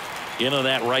Turner in on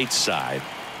that right side.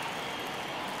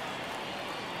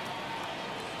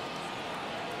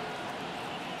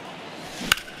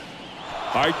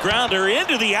 Hard grounder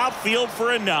into the outfield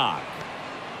for a knock.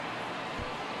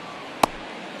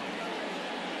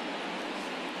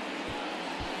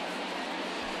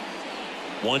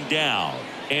 One down.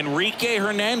 Enrique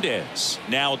Hernandez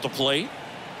now at the plate.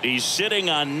 He's sitting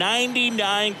on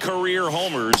 99 career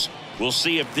homers. We'll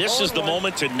see if this is the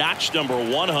moment to notch number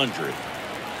 100.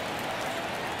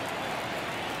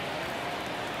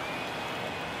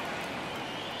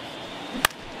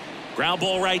 Ground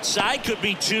ball right side, could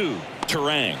be 2.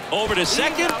 Turang over to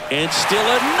second, and still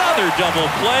another double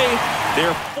play.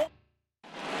 They're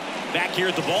back here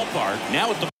at the ballpark.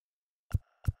 Now at the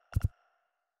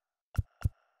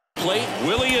plate,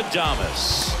 Willy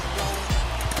Adames.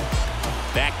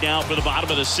 Back now for the bottom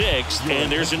of the 6th, and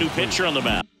there's a new pitcher on the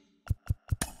mound.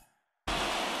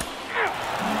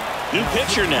 New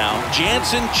pitcher now,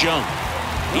 Jansen Junk.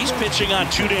 He's pitching on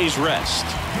 2 days rest.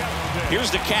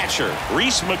 Here's the catcher,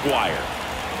 Reese McGuire.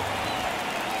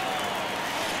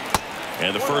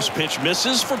 And the first pitch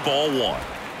misses for ball 1.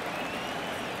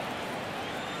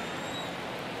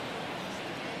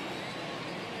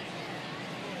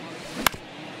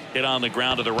 Hit on the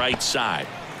ground to the right side.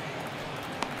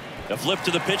 The flip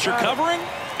to the pitcher covering,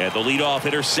 and the leadoff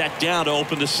hitter set down to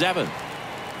open the 7th.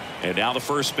 And now the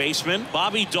first baseman,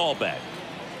 Bobby Dahlbeck.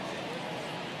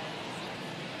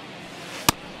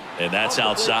 And that's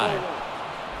outside.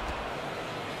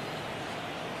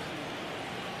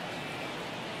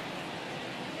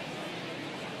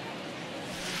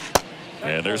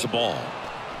 And there's a ball.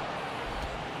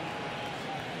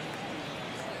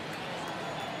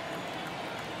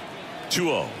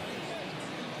 2-0.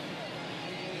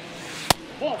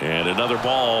 And another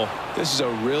ball. This is a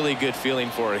really good feeling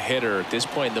for a hitter at this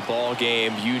point in the ball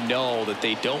game. You know that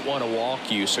they don't want to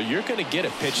walk you, so you're going to get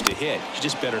a pitch to hit. You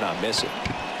just better not miss it.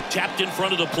 Tapped in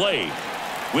front of the plate.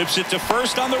 Whips it to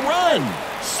first on the run.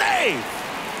 Safe.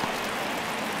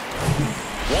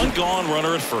 One gone,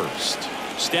 runner at first.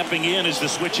 Stepping in is the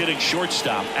switch hitting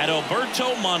shortstop,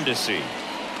 Adalberto Mondesi.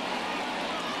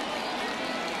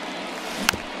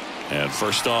 And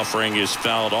first offering is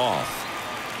fouled off.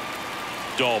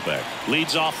 Dahlbeck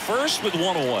leads off first with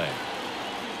one away.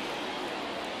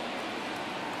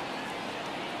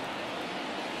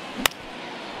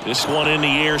 This one in the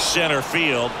air, center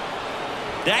field.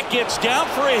 That gets down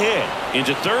for a hit.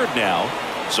 Into third now.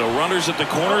 So runners at the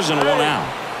corners and one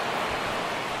out.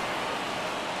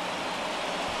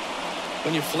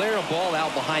 When you flare a ball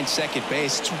out behind second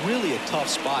base, it's really a tough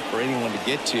spot for anyone to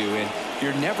get to, and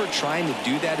you're never trying to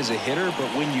do that as a hitter, but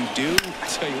when you do, I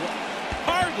tell you what.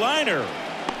 Hard liner.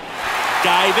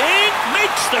 Diving,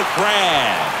 makes the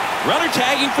grab. Runner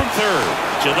tagging from third.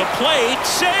 To the plate,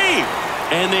 save.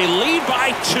 And they lead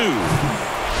by 2.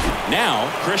 Now,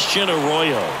 Christian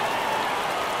Arroyo.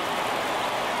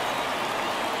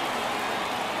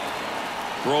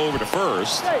 Throw over to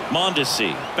first.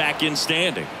 Mondesi back in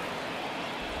standing.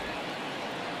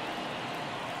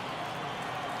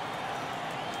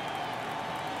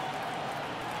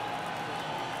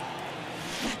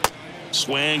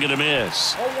 Swing and a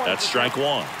miss. That's strike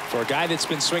one. For a guy that's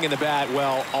been swinging the bat,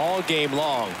 well, all game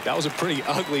long, that was a pretty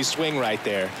ugly swing right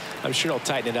there. I'm sure he'll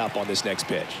tighten it up on this next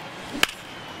pitch.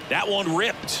 That one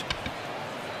ripped.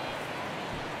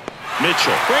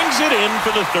 Mitchell brings it in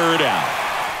for the third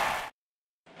out.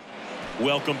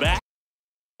 Welcome back.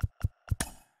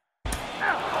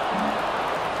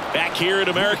 Back here at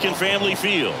American Family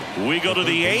Field. We go to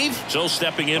the 8th. So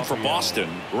stepping in for Boston,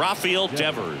 Rafael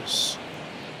Devers.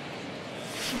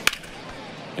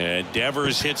 And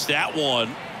Devers hits that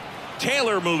one.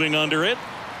 Taylor moving under it.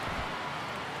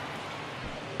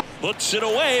 Puts it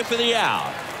away for the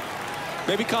out.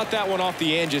 Maybe caught that one off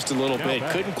the end just a little bit.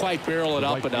 Couldn't quite barrel it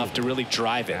up enough to really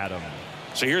drive it.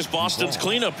 So here's Boston's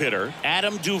cleanup hitter,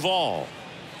 Adam Duvall.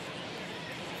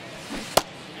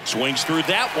 Swings through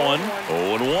that one.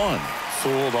 0-1.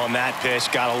 Fooled on that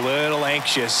pitch. Got a little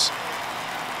anxious.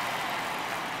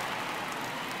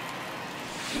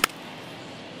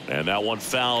 And that one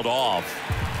fouled off.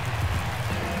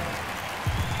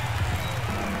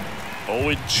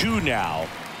 0-2 now.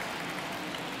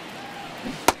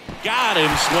 Got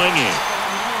him swinging.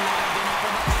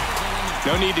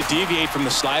 No need to deviate from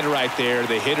the slider right there.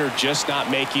 The hitter just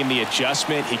not making the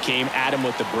adjustment. He came at him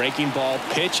with the breaking ball,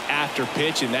 pitch after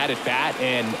pitch in that at bat,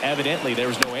 and evidently there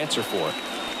was no answer for it.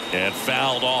 And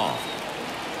fouled off.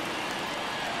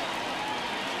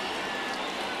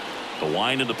 The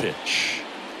wind of the pitch.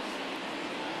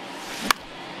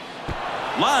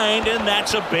 Lined, and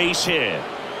that's a base hit.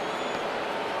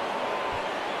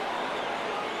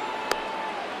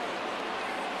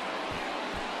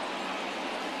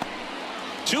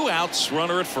 Two outs,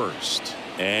 runner at first.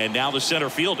 And now the center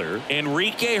fielder,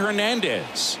 Enrique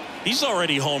Hernandez. He's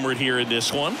already homered here in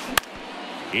this one.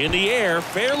 In the air,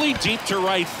 fairly deep to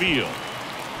right field.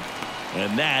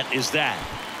 And that is that.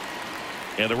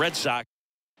 And the Red Sox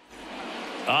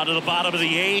onto the bottom of the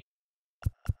 8th.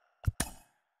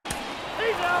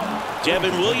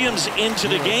 Devin Williams into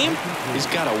the game. He's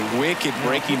got a wicked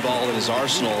breaking ball in his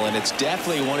arsenal, and it's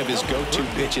definitely one of his go-to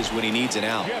pitches when he needs an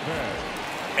out.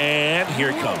 And here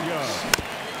it comes.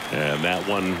 And that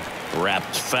one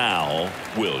wrapped foul.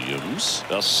 Williams,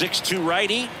 a 6'2"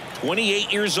 righty,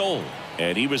 28 years old.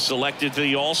 And he was selected for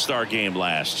the All-Star game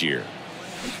last year.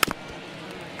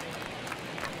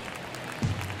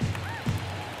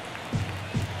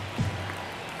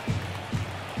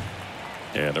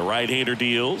 And the right-hander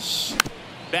deals.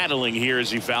 Battling here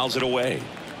as he fouls it away.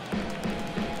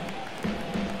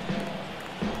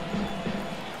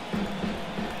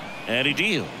 And he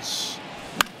deals.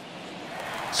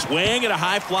 Swing and a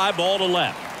high fly ball to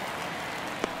left.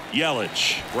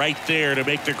 Yelich right there to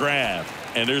make the grab.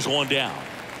 And there's one down.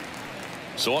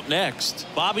 So up next,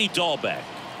 Bobby Dahlbeck.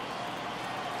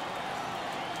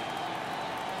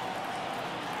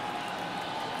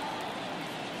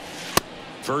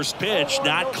 First pitch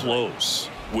not close.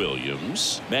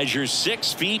 Williams measures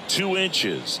 6 feet 2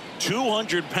 inches,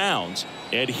 200 pounds,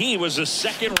 and he was a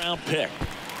second-round pick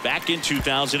back in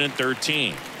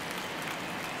 2013.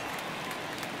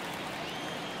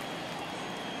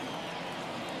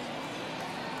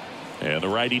 And the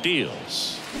righty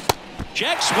deals.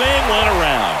 Check swing went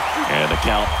around. And the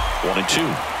count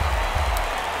 1-2.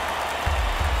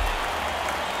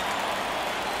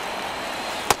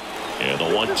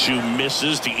 1-2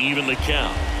 misses to even the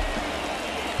count.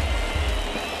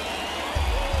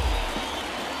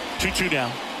 2-2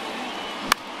 now.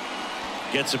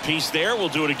 Gets a piece there. We'll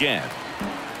do it again.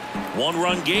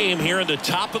 1-run game here in the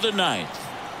top of the 9th.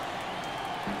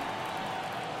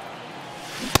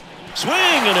 Swing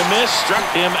and a miss.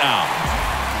 Struck him out.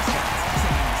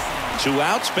 2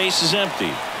 outs. Base is empty.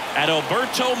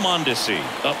 Adalberto Mondesi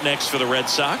up next for the Red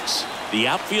Sox. The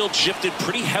outfield shifted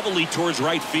pretty heavily towards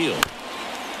right field.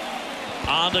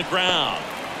 On the ground.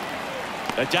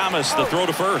 Adames the throw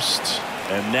to first.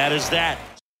 And that is that.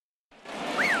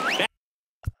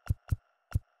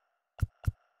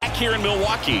 Back here in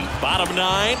Milwaukee. Bottom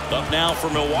 9. Up now for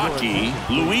Milwaukee.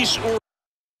 Luis Urias.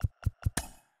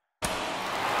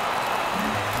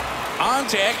 On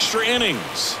to extra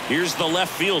innings. Here's the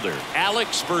left fielder,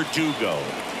 Alex Verdugo.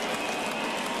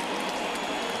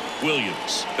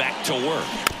 Williams back to work.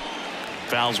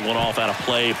 Fouls one off out of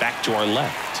play. Back to our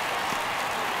left.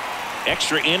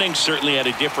 Extra innings certainly had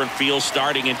a different feel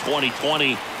starting in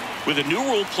 2020 with a new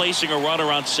rule placing a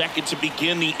runner on second to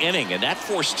begin the inning, and that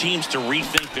forced teams to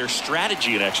rethink their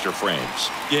strategy in extra frames.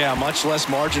 Yeah, much less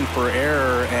margin for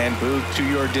error, and Boog, to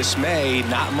your dismay,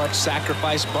 not much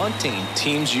sacrifice bunting.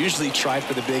 Teams usually try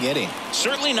for the big inning.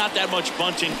 Certainly not that much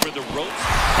bunting for the ropes.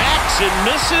 Hacks and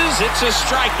misses. It's a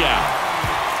strikeout.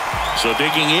 So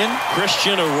digging in,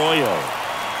 Christian Arroyo.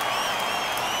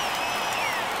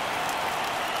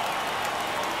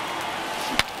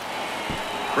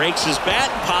 Breaks his bat,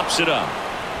 pops it up.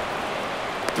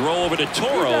 Throw over to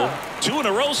Toro. 2 in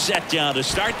a row set down to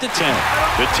start the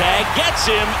 10th. The tag gets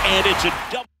him, and it's a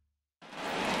double.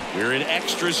 We're in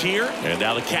extras here, and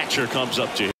now the catcher comes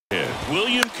up to hit.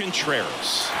 William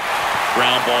Contreras.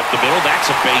 Ground ball up the middle. That's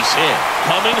a base hit.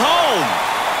 Coming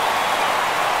home.